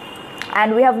and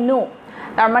we have knew.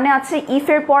 তার মানে আছে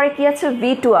ইফের পরে কি আছে,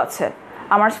 V2 আছে।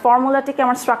 আমার ফর্মুলাটি কি,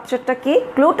 আমার স্ট্রাকচারটা কি,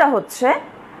 ক্লুটা হচ্ছে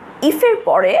ইফের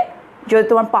পরে যদি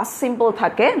তোমার পাস্ট সিম্পল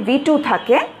থাকে, V2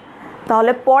 থাকে,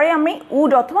 তাহলে পরে আমি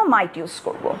উড অথবা মাইট ইউজ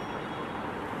করব।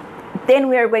 Then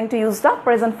we are going to use the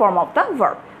present form of the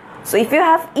verb. So if you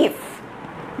have if,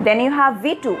 then you have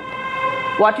V2.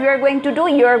 What you are going to do,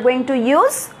 you are going to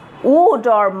use would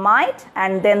or might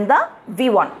and then the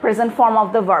V1, present form of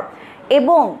the verb.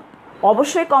 এবং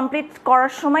অবশ্যই complete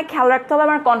করার সময় খেয়াল রাখতে হবে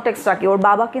আমার কনটেক্সটটা কি, ওর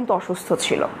বাবা কিন্তু অসুস্থ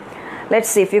ছিল। Let's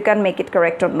see if you can make it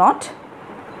correct or not.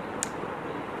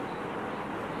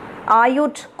 I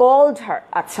would called হার,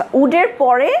 আচ্ছা উডের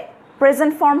পরে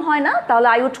প্রেজেন্ট ফর্ম হয় না, তাহলে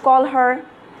I would call her,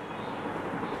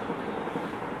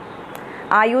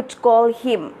 I would call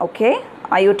him, okay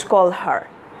I would call her.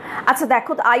 আচ্ছা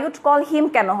দেখো, আই উড কল হিম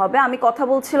কেন হবে, আমি কথা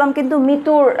বলছিলাম কিন্তু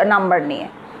মিতুর নাম্বার নিয়ে।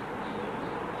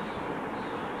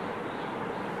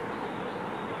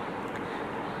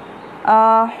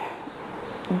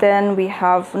 Then we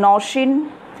have Naushin.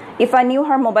 If I knew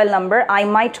her mobile number, I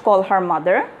might call her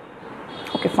mother.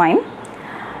 Okay, fine.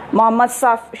 Muhammad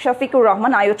Shafiqur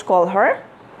Rahman, I would call her.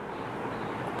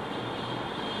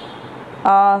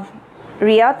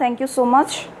 Ria, thank you so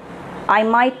much. I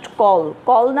might call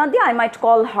Nadia, I might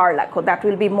call her Lakho. That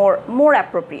will be more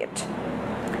appropriate.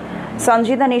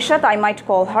 Sanjida Nishat, I might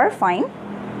call her, fine.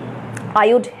 I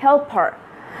would help her.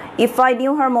 If I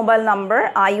knew her mobile number,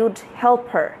 I would help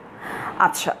her.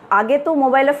 আচ্ছা, আগে তো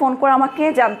মোবাইলে phone করে আমাকে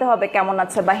জানতে হবে কেমন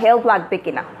আছে বা হেল্প লাগবে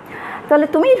কিনা, তাহলে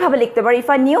তুমি এইভাবে লিখতে পারো, if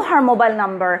I knew her mobile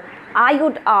number, I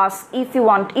would ask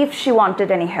if she wanted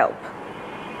any help.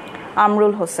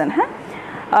 Amrul Hossain, হ্যাঁ।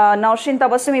 Naushin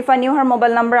Tabassum, if I knew her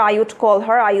mobile number, I would call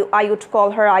her, I would call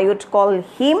her, I would call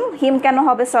him কেন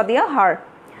হবে Sadia, her.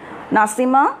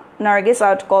 Nasima Nargis, I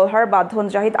would call her. Badhon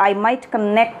Jahid, I might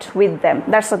connect with them.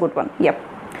 That's a good one, yep.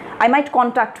 I might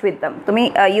contact with them.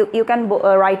 You can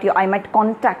write I might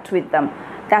contact with them.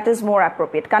 That is more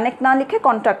appropriate. Connect na likhe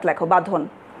contact lekho, Badhon.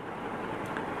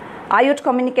 I would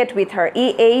communicate with her.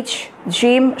 E.H.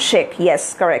 Jim Sheikh. Yes,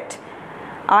 correct.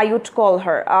 I would call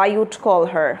her. I would call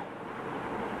her.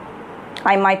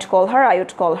 I might call her. I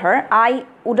would call her.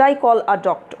 Would I call a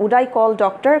doctor? Would I call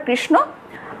Dr. Krishna?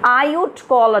 I would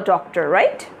call a doctor,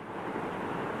 right?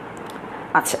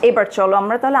 আচ্ছা, এবার চলো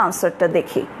আমরা তাহলে আনসারটা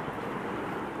দেখি।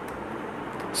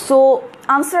 So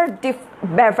answer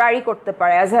vary করতে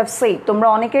পারে, as have said, তোমরা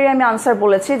অনেকেরই আমি আনসার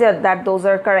বলেছি যে that those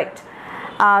are correct.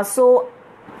 So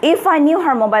if I knew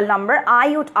her mobile number, I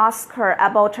would ask her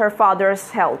about her father's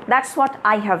health. That's what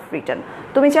I have written.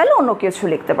 তুমি চাইলে অন্য কিছু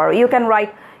লিখতে পারো। You can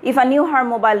write, if I knew her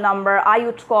mobile number, I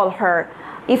would call her.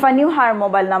 If I knew her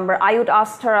mobile number, I would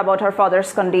ask her about her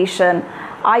father's condition.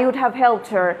 I would have helped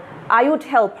her. I would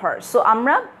help her. So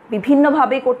আমরা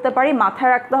বিভিন্নভাবে করতে পারি,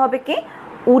 মাথায় রাখতে হবে কি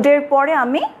উডের পরে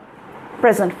আমি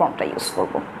প্রেজেন্ট ফর্মটা ইউজ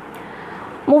করব।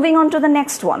 Moving on to the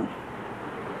next one.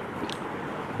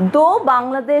 Though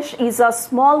Bangladesh is a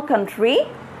small country,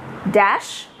 dash,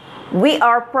 we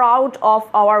are proud of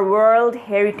our World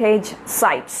Heritage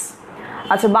Sites.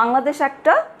 আচ্ছা, বাংলাদেশ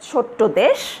একটা ছোট্ট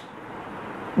দেশ,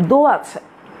 দো আছে।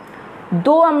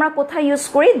 দো আমরা কোথায় ইউজ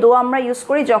করি, দো আমরা ইউজ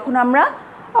করি যখন আমরা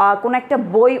কোন একটা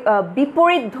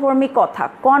বিপরীতধর্মী কথা,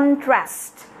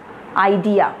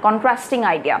 কন্ট্রাস্টিং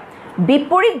আইডিয়া,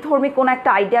 বিপরীতধর্মী কোন একটা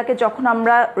আইডিয়াকে যখন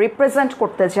আমরা রিপ্রেজেন্ট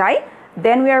করতে যাই,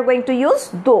 then we are going to use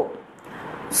দো।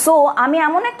 সো আমি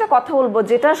এমন একটা কথা বলবো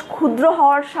যেটা ক্ষুদ্র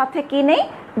হওয়ার সাথে কি নেই,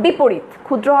 বিপরীত,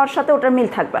 ক্ষুদ্র হওয়ার সাথে ওটার মিল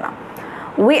থাকবে না।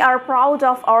 We are proud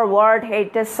of our world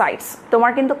heritage sites.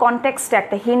 তোমার কিন্তু কনটেক্সটে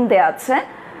একটা হিন্ট দেওয়া আছে,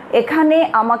 এখানে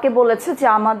আমাকে বলেছে যে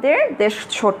আমাদের দেশ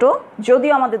ছোট,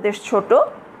 যদিও আমাদের দেশ ছোট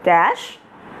ড্যাশ,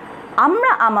 আমরা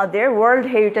আমাদের ওয়ার্ল্ড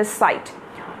হেরিটেজ সাইট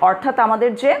অর্থাৎ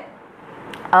আমাদের যে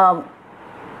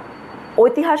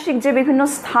ঐতিহাসিক যে বিভিন্ন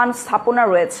স্থাপনা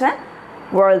রয়েছে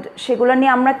ওয়ার্ল্ড, সেগুলো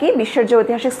নিয়ে আমরা কি, বিশ্বের যে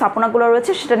ঐতিহাসিক স্থাপনাগুলো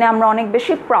রয়েছে সেটা নিয়ে আমরা অনেক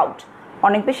বেশি প্রাউড,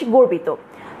 অনেক বেশি গর্বিত।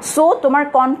 সো তোমার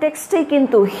কনটেক্সটেই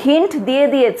কিন্তু হিন্ট দিয়ে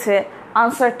দিয়েছে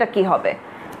আনসারটা কি হবে।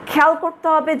 খেয়াল করতে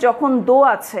হবে যখন দো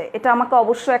আছে এটা আমাকে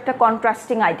অবশ্যই একটা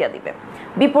কন্ট্রাস্টিং আইডিয়া দিবে,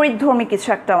 বিপরীতধর্মী কিছু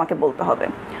একটা আমাকে বলতে হবে।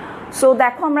 সো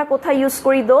দেখো আমরা কোথায় ইউজ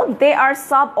করি দো, দে আর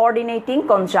সাবঅর্ডিনেটিং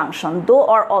কনজাংশন, দো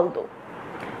অর অলদো,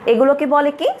 এগুলোকে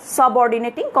বলে কি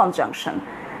subordinating conjunction.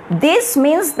 This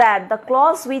means that the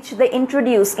clause which they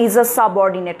introduce is a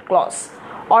subordinate clause,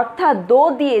 অর্থাৎ দো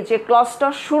দিয়ে যে ক্লজটা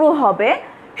শুরু হবে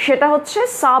সেটা হচ্ছে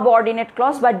সাবঅর্ডিনেট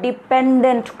ক্লজ বা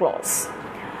dependent clause,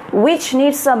 which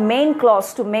needs a main clause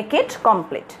to make it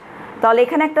complete. তাহলে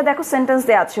এখানে একটা দেখো সেন্টেন্স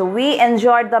দেওয়া আছে, we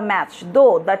enjoyed the match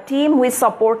though the team we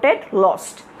supported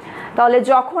lost. তাহলে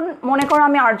যখন মনে করো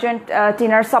আমি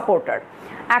আর্জেন্টিনার সাপোর্টার,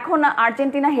 এখন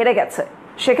আর্জেন্টিনা হেরে গেছে,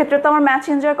 সেক্ষেত্রে তো আমার ম্যাচ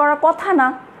এনজয় করার কথা না,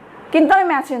 কিন্তু আমি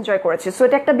ম্যাচ এনজয় করেছি। সো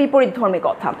এটা একটা বিপরীতধর্মী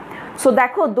কথা। সো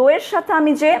দেখো দোয়ের সাথে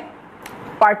আমি যে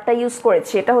পার্টটা ইউজ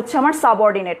করেছি এটা হচ্ছে আমার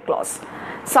সাবঅর্ডিনেট ক্লজ।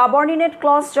 সাবঅর্ডিনেট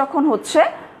ক্লজ যখন হচ্ছে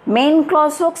মেইন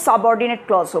ক্লজ হোক সাবঅর্ডিনেট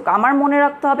ক্লজ হোক, আমার মনে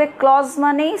রাখতে হবে ক্লজ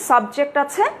মানেই সাবজেক্ট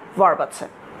আছে ভার্ব আছে।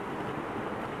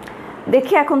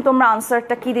 দেখি এখন তোমরা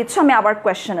আনসারটা কি দিচ্ছ, আমি আবার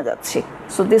কোয়েশ্চেনে যাচ্ছি।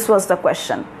 So this was the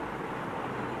question.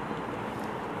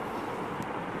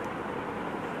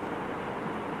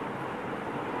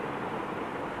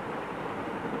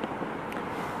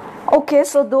 Okay,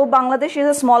 so though Bangladesh is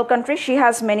a small country, she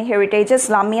has many heritages.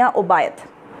 Lamia Obayed.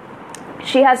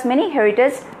 She has many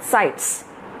heritage sites.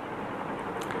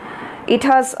 It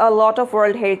has a lot of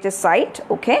world heritage site.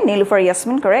 Okay, Nilufar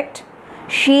Yasmin, correct.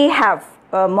 She have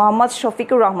Muhammad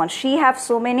Shafiqur Rahman. She have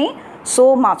so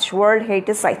much world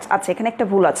heritage sites. আচ্ছা এখানে একটা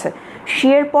ভুল আছে, she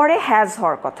এর পরে has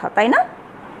হওয়ার কথা, তাই না?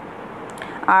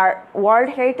 আর ওয়ার্ল্ড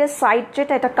হেরিটেজ সাইট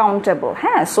যেটা এটা কাউন্টেবল,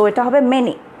 হ্যাঁ, সো এটা হবে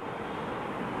many.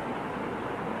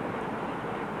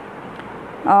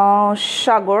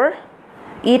 Sagar,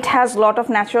 it has lot of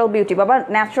natural beauty. Baba,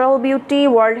 natural beauty,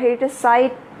 world heritage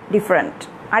site different.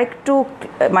 আরেকটু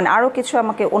মানে আরো কিছু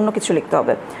আমাকে অন্য কিছু লিখতে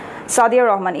হবে। Sadia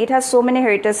Rahman, it has so many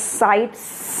heritage sites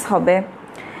হবে।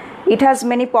 It has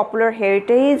many popular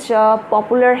heritage,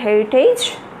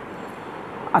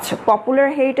 আচ্ছা popular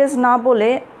heritage না বলে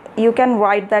you can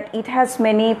write that it has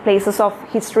many places of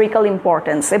historical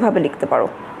importance, এভাবে লিখতে পারো।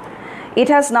 It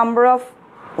has number of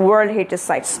world heritage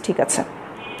sites, ঠিক আছে।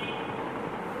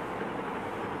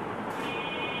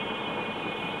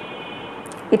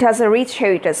 It has a rich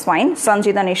heritage, fine.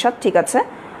 Sanjida Nishat, ঠিক আছে।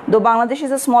 Though Bangladesh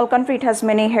is a small country, it has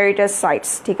many heritage sites,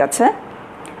 ঠিক আছে।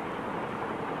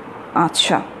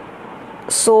 আচ্ছা,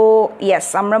 সো ইয়েস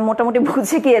আমরা মোটামুটি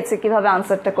বুঝে গিয়েছি কিভাবে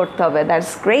আনসারটা করতে হবে।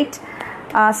 That's great.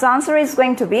 So answer is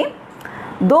going to be,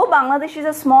 though Bangladesh is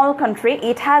a small country,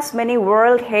 it has many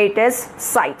world heritage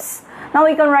sites. Now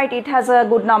we can write it has a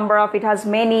good number of, it has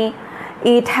many,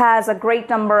 it has a great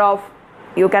number of,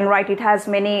 you can write it has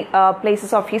many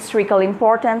places of historical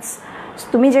importance.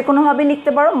 তুমি যে কোনো ভাবে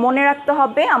লিখতে পারো, মনে রাখতে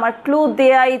হবে আমার ক্লু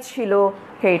দেয়াই ছিল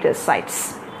হেরিটেজ সাইটস,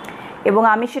 এবং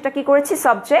আমি সেটা কি করেছি,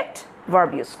 সাবজেক্ট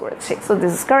ভার্ব ইউজ করেছি। So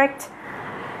this is correct.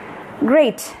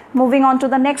 Great, moving on to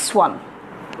the next one.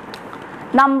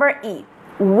 Number E,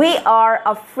 we are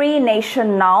a free nation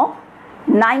now.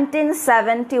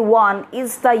 1971 is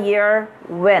the year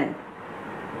when.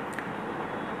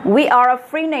 We are a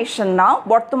free nation now,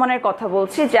 বর্তমানের কথা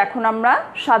বলছি যে এখন আমরা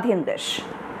স্বাধীন দেশ।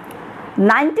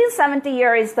 1970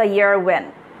 year is the year when.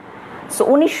 So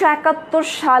 1971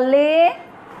 সালে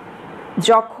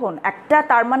যখন একটা,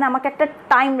 তার মানে আমাকে একটা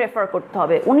টাইম রেফার করতে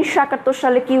হবে। 1971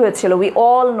 সালে কি হয়েছিল, we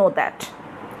all know that.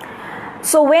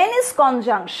 So when is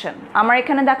conjunction? আমার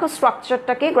এখানে দেখো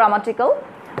স্ট্রাকচারটাকে grammatical.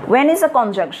 When is a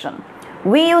conjunction?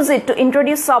 We use it to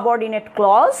introduce subordinate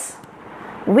clause.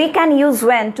 We can use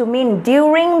when to mean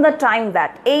during the time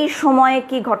that, এই সময়ে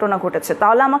কি ঘটনা ঘটেছে,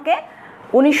 তাহলে আমাকে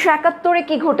 1971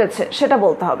 কি ঘটেছে সেটা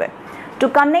বলতে হবে। To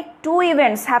connect two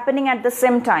events happening at the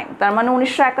same time, তার মানে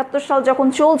 1971 সাল যখন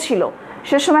চলছিল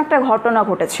সে সময় একটা ঘটনা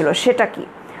ঘটেছিল, সেটা কি?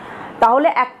 তাহলে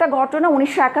একটা ঘটনা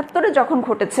 1971 যখন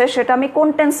ঘটেছে সেটা আমি কোন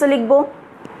টেন্সে লিখবো,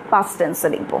 পাস্ট টেন্সে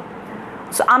লিখবো।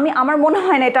 সো আমার মনে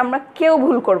হয় না এটা আমরা কেউ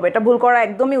ভুল করবো, এটা ভুল করা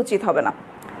একদমই উচিত হবে না।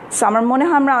 সো আমার মনে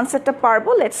হয় আমরা আনসারটা পারবো।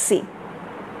 Let's see.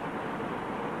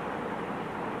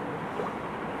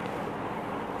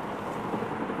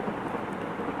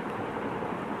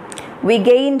 We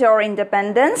gained our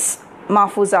independence.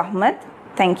 Mahfuz Ahmed,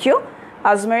 thank you.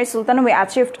 Azmeri Sultan, we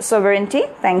achieved sovereignty.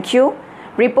 Thank you.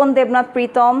 Ripon Devnath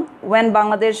Pritam, when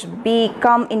Bangladesh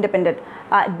become independent.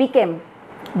 Became.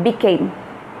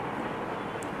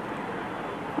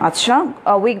 Acha,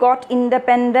 we got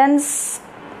independence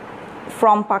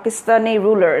from Pakistani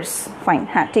rulers. Fine.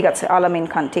 Ha, ঠিক আছে. Alamin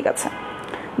Khan, ঠিক আছে.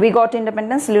 We got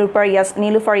independence.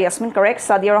 Nilufar Yasmin, correct.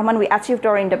 Sadia Rahman, we achieved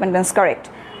our independence, correct.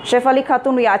 Shefali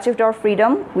Khatun, we achieved our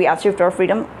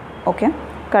freedom. Okay,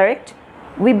 correct.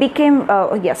 We became,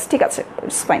 yes, ঠিক আছে.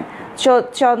 It's fine.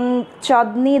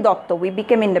 Chadni Dotto, we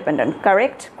became independent,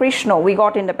 correct. Krishna, we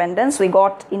got independence.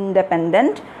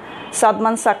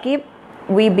 Sadman Sakib,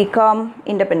 we become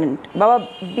independent. Baba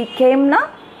became na.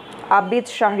 Abid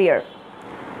Shahriar.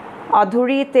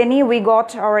 Adhuri Teni, we got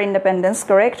our independence,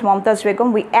 correct. Momtaj Begum,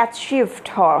 we achieved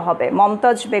hobe.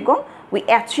 Momtaj Begum, we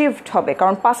achieved hobe.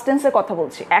 Karon past tense e kotha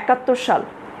bolchi. 71 সাল.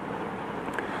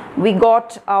 We got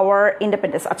our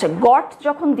independence. আচ্ছা, got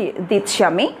যখন দিচ্ছি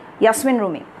আমি Yasmin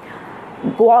Rumi,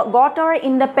 got our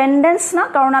independence না,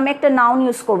 কারণ আমি একটা noun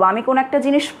use করব। আমি কোন একটা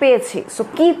জিনিস পেয়েছি, সো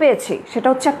কি পেয়েছি সেটা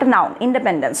হচ্ছে একটা নাউন,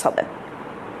 ইন্ডিপেন্ডেন্স হবে।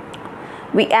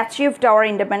 We achieved our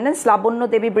independence. লাবণ্য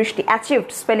দেবী বৃষ্টি, achieved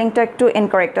স্পেলিংটা একটু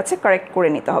ইনকারেক্ট আছে, কারেক্ট করে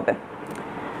নিতে হবে।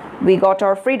 We got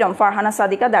our freedom. Farhana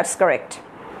Sadika, that's correct.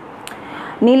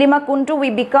 Nilima Kuntu, we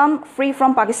become free from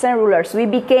Pakistani rulers. We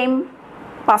became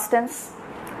past tense.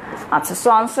 আচ্ছা, সো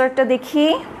আনসারটা দেখি।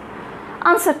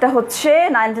 আনসারটা হচ্ছে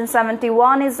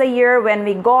 1971 is the year when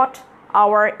we got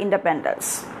our independence.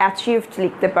 Achieved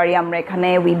লিখতে পারি আমরা এখানে,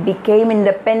 we became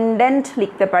independent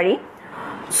লিখতে পারি।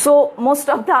 So most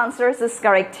of the answers is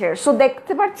correct here. So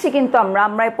দেখতে পাচ্ছি কিন্তু আমরা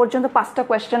এই পর্যন্ত 5টা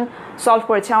কোয়েশ্চেন সলভ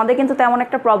করেছি, আমাদের কিন্তু তেমন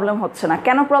একটা প্রবলেম হচ্ছে না।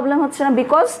 কেন প্রবলেম হচ্ছে না?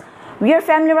 Because we are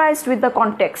familiarized with the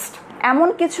context. এমন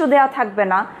কিছু দেয়া থাকবে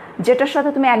না যেটার সাথে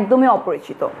তুমি একদমই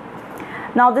অপরিচিত।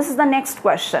 Now this is the next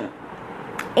question.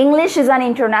 English is an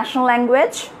international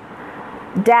language.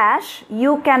 Dash,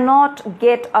 you cannot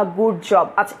get a good job.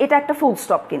 আচ্ছা, এটা একটা ফুল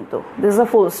স্টপ কিন্তু। This is a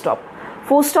full stop.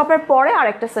 ফুল স্টপের পরে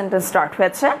আরেকটা সেন্টেন্স স্টার্ট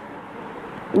হয়েছে।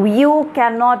 You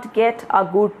cannot get a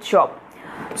good job.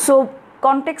 So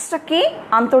কনটেক্সটটা কি?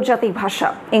 আন্তর্জাতিক ভাষা,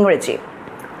 ইংরেজি।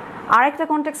 আরেকটা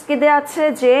কনটেক্সট কি দেয়া আছে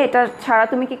যে এটা ছাড়া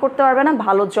তুমি কি করতে পারবে না?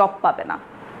 ভালো জব পাবে না।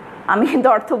 আমি কিন্তু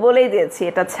অর্থ বলেই দিয়েছি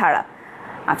এটা ছাড়া।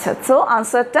 আচ্ছা, সো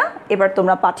আনসারটা এবার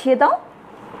তোমরা পাঠিয়ে দাও।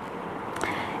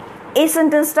 এই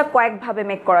সেন্টেন্সটা কয়েকভাবে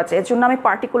মেক করা যায়, এর জন্য আমি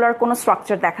পার্টিকুলার কোনো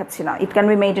স্ট্রাকচার দেখাচ্ছি না। It can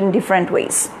be made in different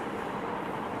ways.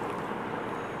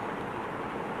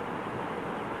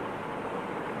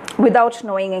 Without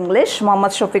knowing English,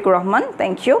 Muhammad Shafiqur Rahman,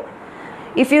 thank you.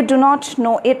 If you do not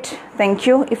know it, thank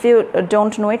you. If you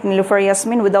don't know it, Nilufar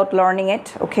Yasmin, without learning it,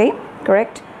 okay,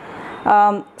 correct.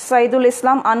 Saidul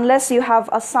Islam, unless you have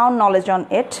a sound knowledge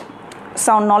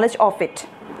of it.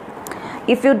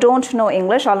 If you don't know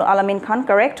English, Alamin Khan,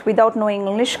 correct. Without knowing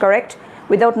English, correct.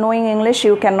 Without knowing English,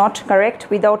 you cannot, correct.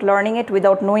 Without learning it,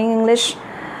 without knowing English,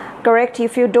 correct.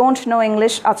 If you don't know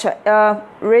English, acha,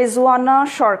 Rezwana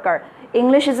Sharkar,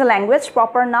 English is a language,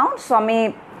 proper noun, so আমি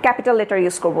capital letter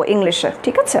use করব ইংলিশে,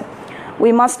 ঠিক আছে? We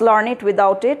must learn it,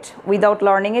 without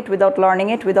learning it,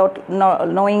 without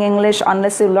knowing English,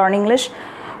 unless you learn English,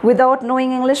 without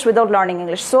knowing English, without learning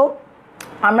English. So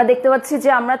আমরা দেখতে পাচ্ছি যে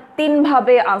আমরা 3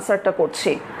 ভাবে আনসারটা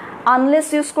করছি। আনলেস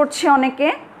ইউজ করছি অনেকে,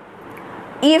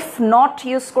 if not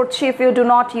ইউজ করছি, if you do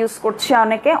not use করছি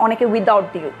অনেকে without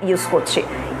ইউজ করছি।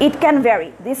 It can vary,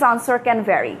 this answer can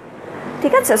vary,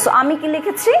 ঠিক আছে? সো আমি কি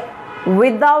লিখেছি?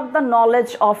 Without the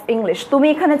knowledge of English. তুমি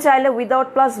এখানে চাইলে without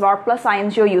plus verb plus ing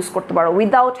use করতে পারো।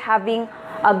 Without having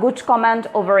a good command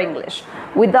over English,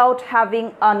 without having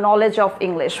a knowledge of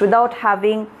English,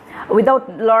 without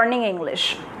learning English,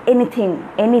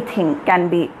 anything can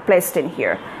be placed in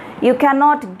here. You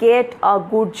cannot get a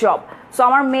good job. So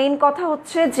আমার main কথা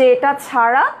হচ্ছে যে এটা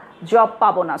ছাড়া job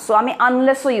পাবো না। So আমি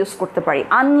unless ও use করতে পারি।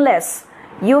 Unless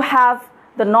you have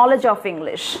the knowledge of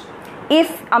English. If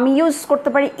আমি ইউজ করতে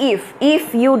পারি if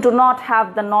you do not have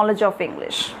the knowledge of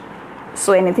English. So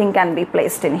anything can be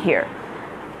placed in here.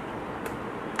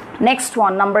 Next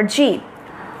one, number G.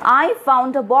 I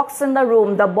found a box in the room.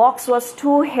 The box was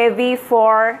too heavy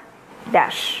for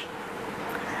dash.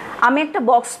 আমি একটা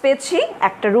box পেয়েছি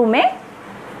একটা রুমে,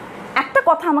 একটা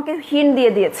কথা আমাকে hint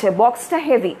দিয়ে দিয়েছে, বক্সটা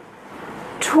হেভি,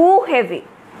 টু হেভি,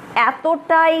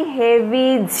 এতটাই হেভি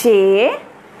যে,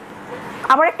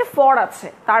 আবার একটা ফর আছে,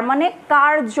 তার মানে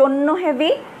কার জন্য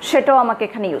হেভি সেটাও আমাকে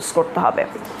এখানে ইউজ করতে হবে।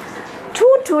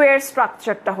 টু এর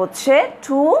স্ট্রাকচারটা হচ্ছে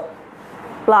টু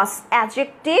প্লাস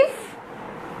অ্যাডজেক্টিভ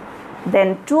দেন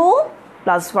two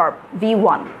plus verb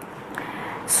V1।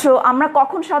 So আমরা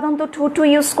কখন সাধারণত টু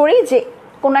ইউজ করি? যে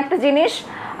কোনো একটা জিনিস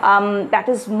দ্যাট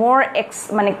ইজ মোর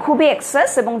মানে খুবই এক্সেস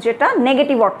এবং যেটা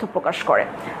নেগেটিভ অর্থ প্রকাশ করে।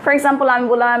 ফর এক্সাম্পল আমি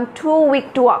বললাম I am two week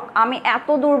to walk, আমি এত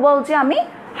দুর্বল যে আমি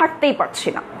হাঁটতেই পারছি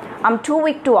না, I am two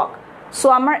week to walk. So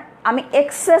আমি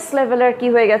এক্সেস লেভেলের কি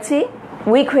হয়ে গেছি,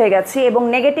 উইক হয়ে গেছি। এবং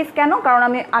নেগেটিভ কেন, কারণ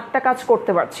আমি আটটা কাজ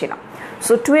করতে পারছি না।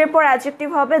 সো টু এর পর অ্যাডজেক্টিভ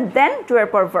হবে, দেন টু এর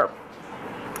পর ভার্ব।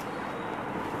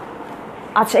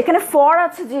 আচ্ছা এখানে ফর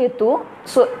আছে যেহেতু,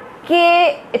 সো কে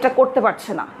এটা করতে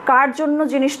পারছে না, কার জন্য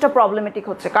জিনিসটা প্রবলেমেটিক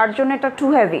হচ্ছে, কার জন্য এটা টু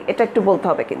হেভি, এটা একটু বলতে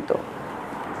হবে কিন্তু।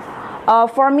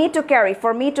 For me to carry,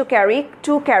 for me to carry,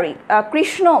 to carry.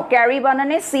 Krishna carry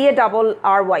বানানে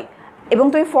CARRY, এবং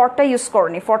তুমি ফরটা ইউজ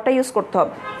করনি, ফরটা ইউজ করতে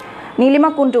হবে। Nilima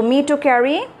কুন্টু, me to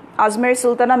carry. Ajmeri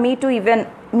Sultana, me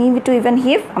two even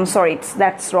হিভ, I am sorry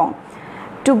that's wrong.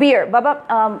 To bear, বাবা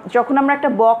যখন আমরা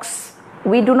একটা box,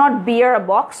 we do not bear a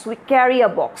box, we carry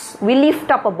a box, we lift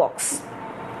up a box.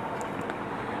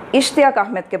 Ishtiaq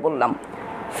আহমেদকে বললাম।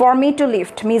 For me two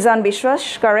lift, Mizan বিশ্বাস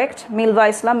correct. মিলভা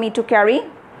Islam, me to carry.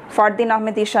 Fardin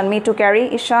Ahmed Ishan, me to carry.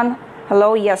 Ishan hello,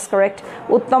 yes correct.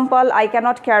 Uttam Pal, I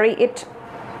cannot carry ইট।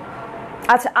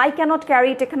 আচ্ছা I cannot carry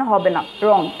ইট এখানে হবে না,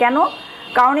 রং। কেন,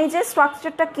 কারণ এই যে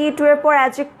স্ট্রাকচারটা কি, টু এর পর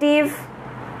অ্যাডজেক্টিভ,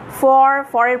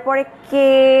 ফর এর পরে কে,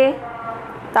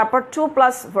 তারপর two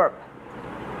plus verb.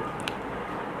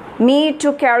 Me to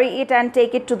carry it and take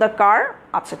it to the car.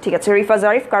 আচ্ছা ঠিক আছে, Rifa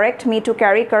Zarif correct. Me to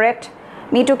carry correct.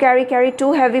 Me to carry two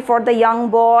heavy for the young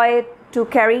boy to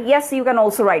carry, yes you can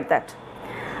also right that.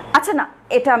 আচ্ছা না,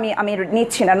 এটা আমি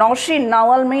নিচ্ছি না। Nowshin,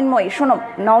 Nawal মৃন্ময়ী, শোনো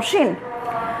নওশিন,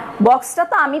 বক্সটা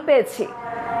তো আমি পেয়েছি,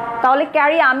 তাহলে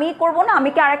ক্যারি আমি করব না, আমি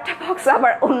কি আরেকটা বক্স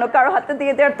আবার অন্য কারো হাতে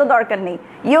দিয়ে দেওয়ার তো দরকার নেই।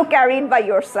 You carry it by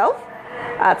your self.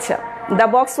 আচ্ছা, the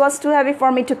box was two heavy for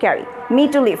me to carry, me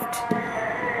two lift.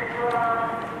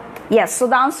 Yes, so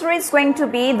the answer is going to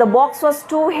be the box was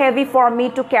too heavy for me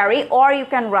to carry, or you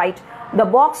can write the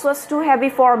box was too heavy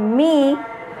for me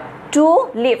to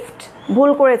lift.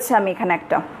 ভুল করেছি আমি এখানে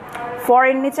একটা, for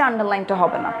এর নিচে আন্ডারলাইনটা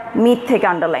হবে না, me থেকে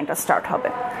আন্ডারলাইনটা স্টার্ট হবে।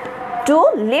 To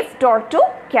lift or to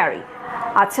carry.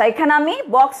 আচ্ছা এখানে আমি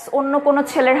বক্স অন্য কোনো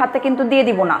ছেলের হাতে কিন্তু দিয়ে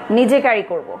দিব না, নিজে ক্যারি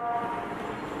করব।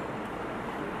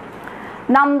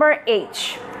 Number H.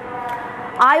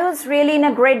 I was really in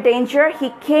a great danger. He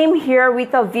came here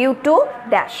with a view to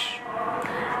dash.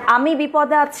 আমি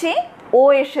বিপদে আছি, ও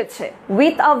এসেছে।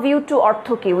 With a view to অর্থ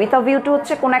কি? With a view to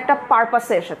হচ্ছে কোনো একটা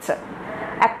পারপাসে এসেছে,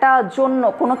 একটা জন্য,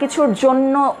 কোনো কিছুর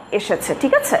জন্য এসেছে,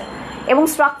 ঠিক আছে? এবং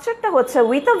স্ট্রাকচারটা হচ্ছে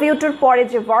with a view toর পরে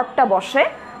যে ভার্বটা বসে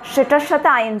সেটার সাথে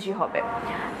ING হবে।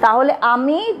 তাহলে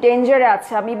আমি ডেঞ্জারে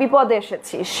আছি, আমি বিপদে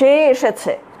এসেছি, সে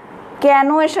এসেছে, কেন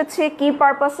এসেছে, কি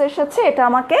পারপাসে এসেছে, এটা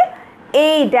আমাকে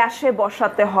এই ড্যাশে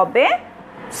বসাতে হবে।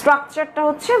 স্ট্রাকচারটা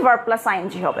হচ্ছে ভার্ব প্লাস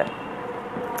ING হবে।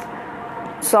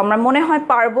 সো আমরা মনে হয়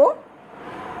পারবো।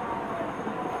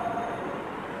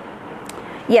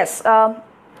 Yes,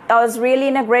 I was really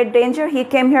in a great danger. He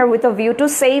came here with a view to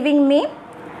saving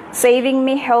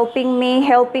me,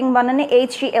 helping বানানে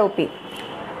HELP।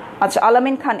 আচ্ছা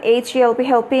আলামিন খান, HELP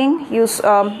helping, use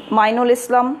মাইনুল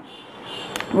ইসলাম,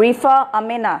 Rifa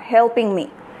Amena helping me,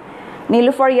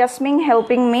 Nilufar Yasmin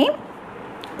helping me,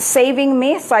 saving me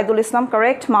Saidul Islam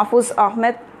correct, Mahfuz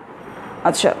Ahmed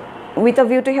আচ্ছা with a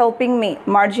view to helping me,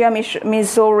 Marjia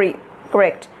মিজোরি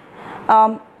correct,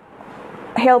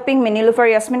 helping me Nilufar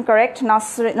Yasmin correct,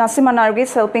 Nasima Nargis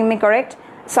helping me correct,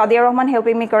 Sadia Rahman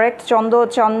helping me correct,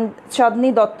 Chandni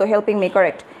Dutta helping me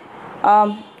correct,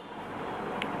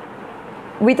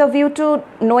 with a view to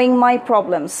knowing my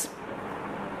problems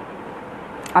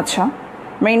আচ্ছা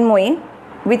মৃন্ময়ী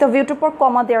with a view to পর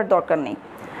কমা দেওয়ার দরকার নেই,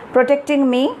 protecting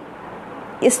me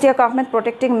Istiaq Ahmed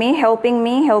protecting me, helping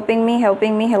me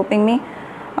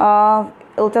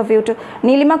with a view to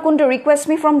Nilima Kundu request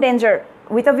me from danger,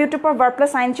 with a view to পর verb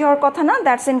plus ING হওয়ার কথা না,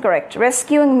 that's incorrect,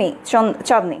 rescuing me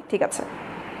চাঁদনি ঠিক আছে,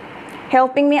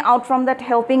 helping me out from that,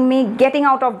 helping me getting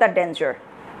out of that danger,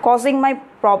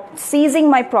 seizing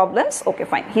my problems, okay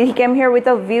fine, he came here with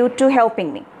a view to helping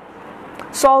me,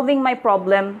 solving my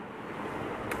problem,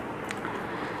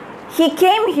 he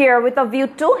came here with a view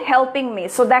to helping me.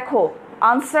 So দেখো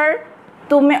answer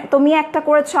তুমি একটা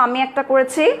করেছো, আমি একটা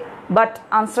করেছি, but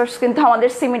answers কিন্তু আমাদের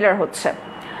similar হচ্ছে।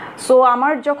 সো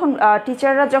আমার যখন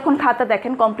টিচাররা যখন খাতা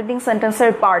দেখেন কমপ্লিটিং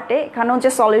সেন্টেন্সের পার্টে, এখানেও যে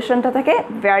সলিউশনটা থাকে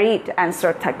ভ্যারিড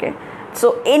অ্যান্সার থাকে। So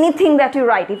anything that you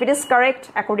write, if it is correct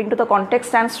according to the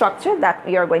context and structure, that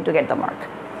you are going to get the mark.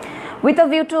 With a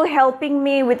view to helping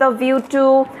me, with a view to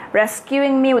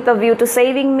rescuing me, with a view to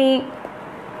saving me,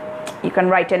 you can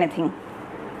write anything.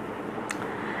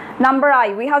 Number I,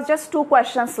 we have just 2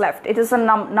 questions left. It is a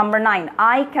number 9.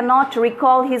 I cannot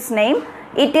recall his name.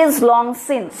 It is long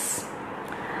since.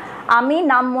 আমি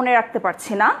নাম মনে রাখতে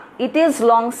পারছি না it is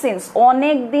long since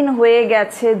অনেক দিন হয়ে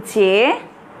গেছে যে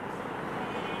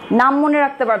নাম মনে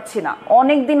রাখতে পারছি না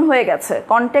অনেক দিন হয়ে গেছে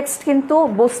কনটেক্সট কিন্তু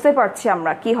বুঝতে পারছি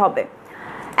আমরা কি হবে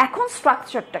এখন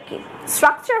স্ট্রাকচারটা কি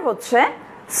স্ট্রাকচার হচ্ছে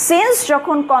সিন্স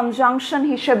যখন কনজাংশন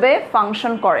হিসেবে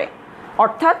ফাংশন করে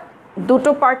অর্থাৎ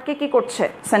দুটো পার্টকে কি করছে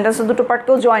সেন্টেন্সের দুটো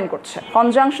পার্টকেও জয়েন করছে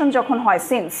কনজাংশন যখন হয়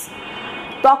সিন্স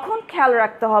তখন খেয়াল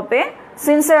রাখতে হবে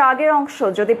সিন্সের আগের অংশ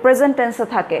যদি প্রেজেন্ট টেন্সে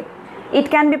থাকে it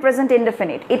can be present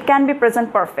indefinite it can be present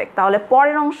perfect তাহলে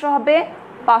পরের অংশ হবে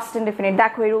পাস্ট ইনডেফিনিট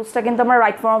দেখো এই রুলসটা কিন্তু আমরা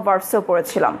রাইট ফর্ম অফ ভার্বসেও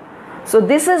পড়েছিলাম সো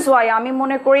দিস ইজ ওয়াই আমি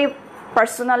মনে করি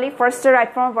পার্সোনালি ফার্স্টে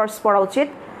রাইট ফর্ম অফ ভার্বস পড়া উচিত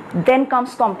দেন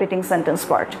comes completing sentence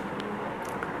part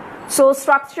so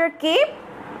structure কি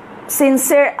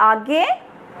সিন্সের আগে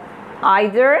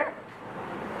either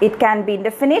it can be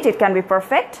indefinite it can be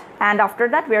perfect and after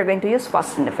that we are going to use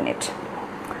past indefinite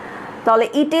তাহলে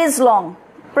it is long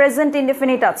present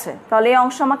indefinite আছে তাহলে এই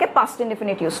অংশ আমাকে past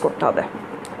indefinite ইউজ করতে হবে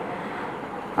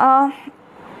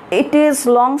it is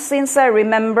long since I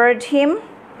remembered him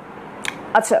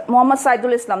আচ্ছা Mohammad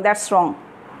Saidul Islam that's wrong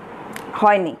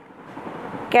হয়নি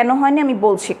কেন হয়নি আমি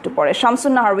বলছি একটু পরে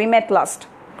Shamsun Nahar we met last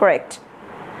correct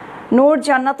Noor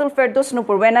Jannatul Ferdous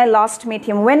Nupur when I last meet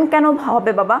him when কেন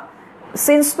হবে বাবা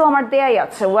since তো আমার দেয়াই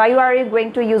আছে why are you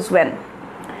going to use when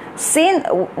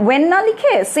when না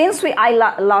লিখে since I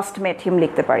last met him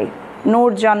লিখতে পারি নূর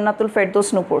জান্নাতুল ফেরদৌস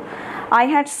নূপুর I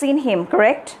had seen him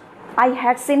correct I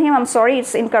had seen him I'm sorry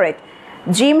it's incorrect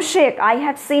gym Sheikh I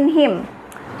had seen him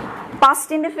past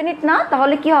indefinite না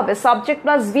তাহলে কি হবে subject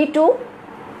plus V2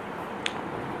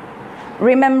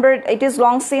 remembered it is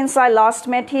long since I last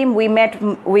met him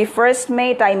we first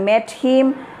met I met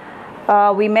him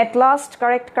we met last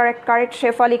correct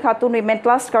Shefali Khatun we met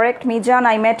last correct Mijan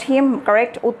I met him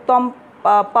correct Uttam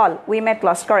Pal we met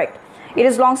last correct it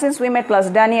is long since we met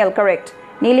last Daniel correct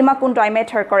Nilima Kuntu I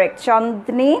met her correct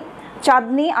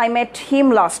Chadni I met him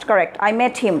last correct I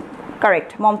met him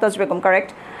correct Momtaz Begum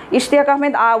correct Ishtiaq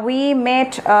Ahmed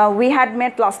we had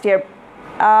met last year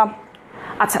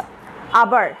আচ্ছা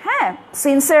আবার হ্যাঁ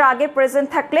সিন্সের আগে present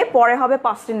থাকলে পরে হবে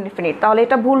past indefinite তাহলে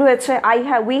এটা ভুল হয়েছে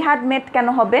we had met কেন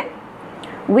হবে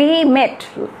we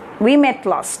met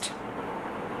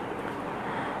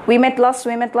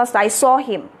last I saw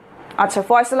him আচ্ছা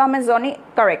ফয়সাল আহমেদ জনি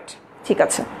কারেক্ট ঠিক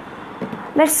আছে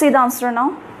let's see the answer now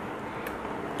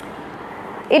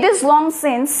it is long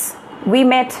since we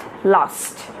met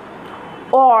last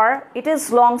or it is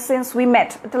long since we met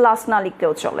এটা লাস্ট না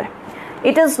লিখলেও চলে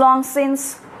it is long since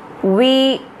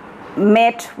we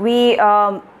met we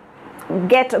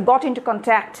got into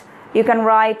contact you can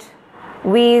write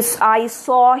I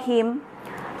saw him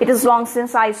it is long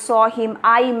since I saw him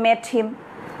I met him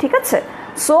ঠিক আছে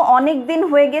so অনেক দিন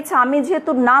হয়ে গেছে আমি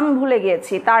যেহেতু নাম ভুলে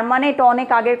গিয়েছি তার মানে এটা অনেক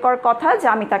আগেরকার কথা যে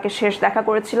আমি তাকে শেষ দেখা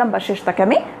করেছিলাম বা শেষ তাকে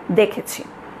আমি দেখেছি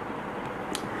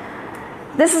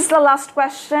this is the last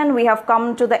question we have come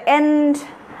to the end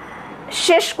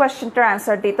শেষ কোয়েশ্চেনটার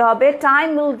অ্যান্সার দিতে হবে time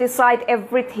will decide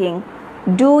everything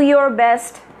do your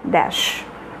best dash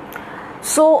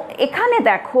so এখানে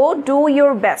দেখো do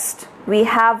your best we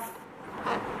have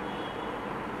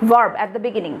verb at the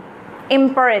beginning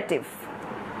imperative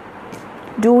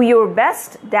do your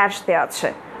best dash দেওয়া আছে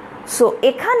so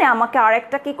এখানে আমাকে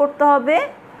আরেকটা কি করতে হবে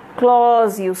ক্লজ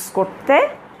ইউজ করতে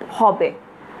হবে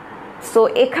সো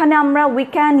এখানে আমরা we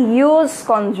can use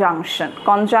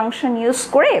conjunction use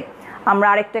করে আমরা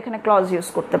আরেকটা এখানে ক্লজ ইউজ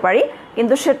করতে পারি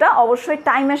কিন্তু সেটা অবশ্যই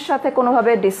টাইমের সাথে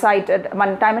কোনোভাবে ডিসাইডেড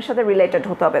মানে টাইমের সাথে রিলেটেড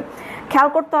হতে হবে খেয়াল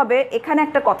করতে হবে এখানে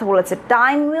একটা কথা বলেছে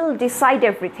টাইম উইল ডিসাইড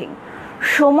এভরিথিং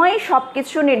সময় সব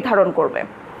কিছু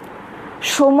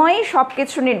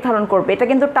নির্ধারণ করবে এটা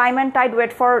কিন্তু time and Tide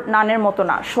wait for নানের মতো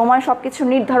না সময় সব কিছু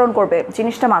নির্ধারণ করবে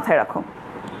জিনিসটা মাথায় রাখো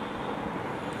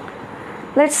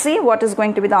let's see what is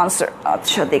going to B the answer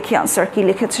আচ্ছা দেখি আনসার কি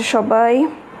লিখেছে সবাই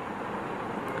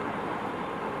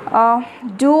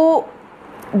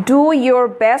do your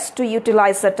best to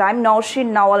utilize the time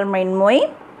Naushin Nawal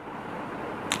Mainmoi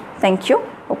thank you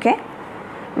okay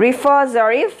Rifa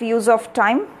Zarif use of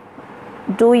time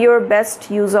do your best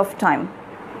use of time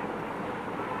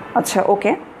acha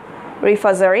okay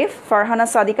Rifa Zarif Farhana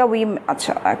Sadika we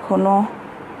acha ekhono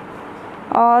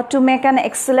to make an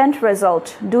excellent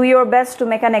result do your best to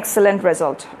make an excellent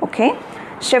result okay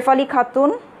Shefali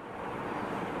Khatun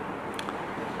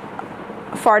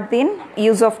Fardin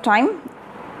use of time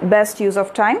best use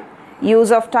of time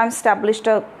established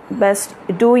a best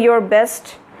do your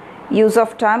best use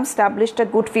of time established a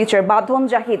good future Badhon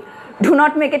Jahid do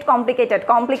not make it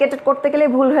complicated করতে গেলে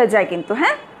ভুল হয়ে যায় কিন্তু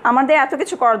হ্যাঁ আমাদের এত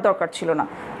কিছু করার দরকার ছিল না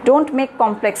don't make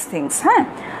complex things হ্যাঁ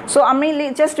so আমি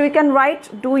just we can write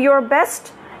do your best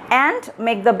and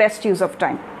make the best use of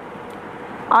time.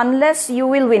 Unless you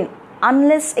will win.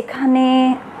 Unless এখানে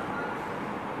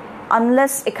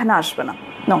আসবে না.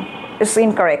 No, it's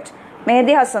incorrect.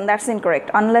 Mehdi Hassan, that's incorrect.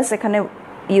 Unless এখানে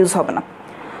use হবে না.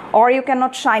 Or you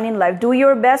cannot shine in life. Do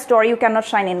your best or you cannot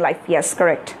shine in life. Yes,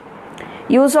 correct.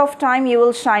 Use of time, you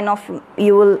will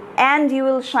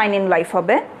shine in life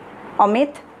হবে.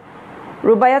 Amit.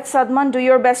 Rubayat Sadman, do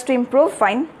your best to improve.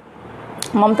 Fine.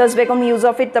 Mumtaz Begum, use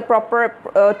of it the proper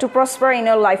to prosper in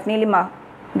your life. Nilima,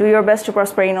 do your best to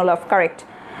prosper in your life. Correct.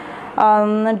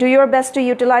 Do your best to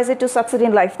utilize it to succeed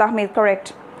in life. Tahmid, correct.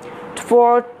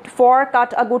 For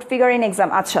cut a good figure in exam.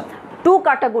 Acha, to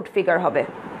cut a good figure হবে.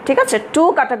 ঠিক আছে, to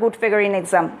cut a good figure in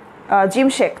exam. Jim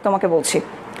Sheikh, তোমাকে বলছি.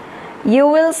 You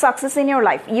will success in your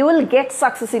life. You will get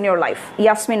success in your life.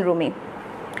 Yasmin Rumi.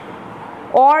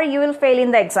 Or you will fail in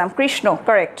the exam. Krishna,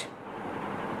 correct.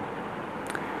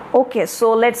 Okay, so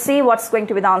let's see what's going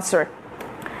to be the answer.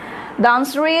 The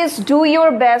answer is do your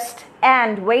best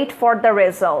and wait for the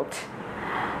result.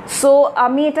 So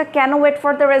আমি এটা কেন wait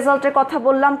for the result এর কথা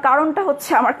বললাম, কারণটা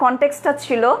হচ্ছে আমার কনটেক্সটটা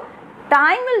ছিল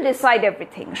time will decide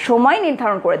everything. সময়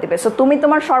নির্ধারণ করে দিবে। সো তুমি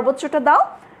তোমার সর্বোচ্চটা দাও,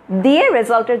 দিয়ে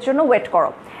রেজাল্টের জন্য ওয়েট করো।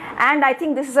 And I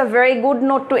think this is a very good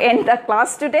note to end the class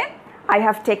today. I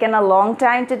have taken a long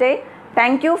time today.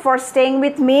 Thank you for staying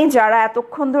with me. যারা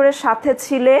এতক্ষণ ধরে সাথে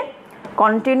ছিলে,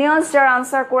 কন্টিনিউয়াস যারা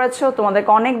আনসার করেছো,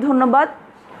 তোমাদেরকে অনেক ধন্যবাদ।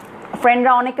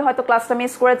 ফ্রেন্ডরা অনেকে হয়তো ক্লাসটা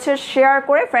মিস করেছে, শেয়ার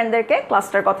করে ফ্রেন্ডদেরকে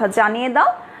ক্লাসটার কথা জানিয়ে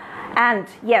দাও। And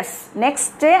yes, next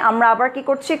day আমরা আবার কি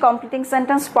করছি, completing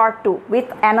sentence part 2 with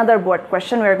another board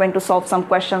question. We are going to solve some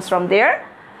questions from there.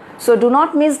 So do not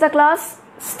miss the class.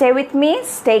 Stay with me,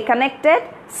 stay connected,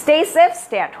 stay safe,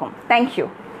 stay at home. Thank you.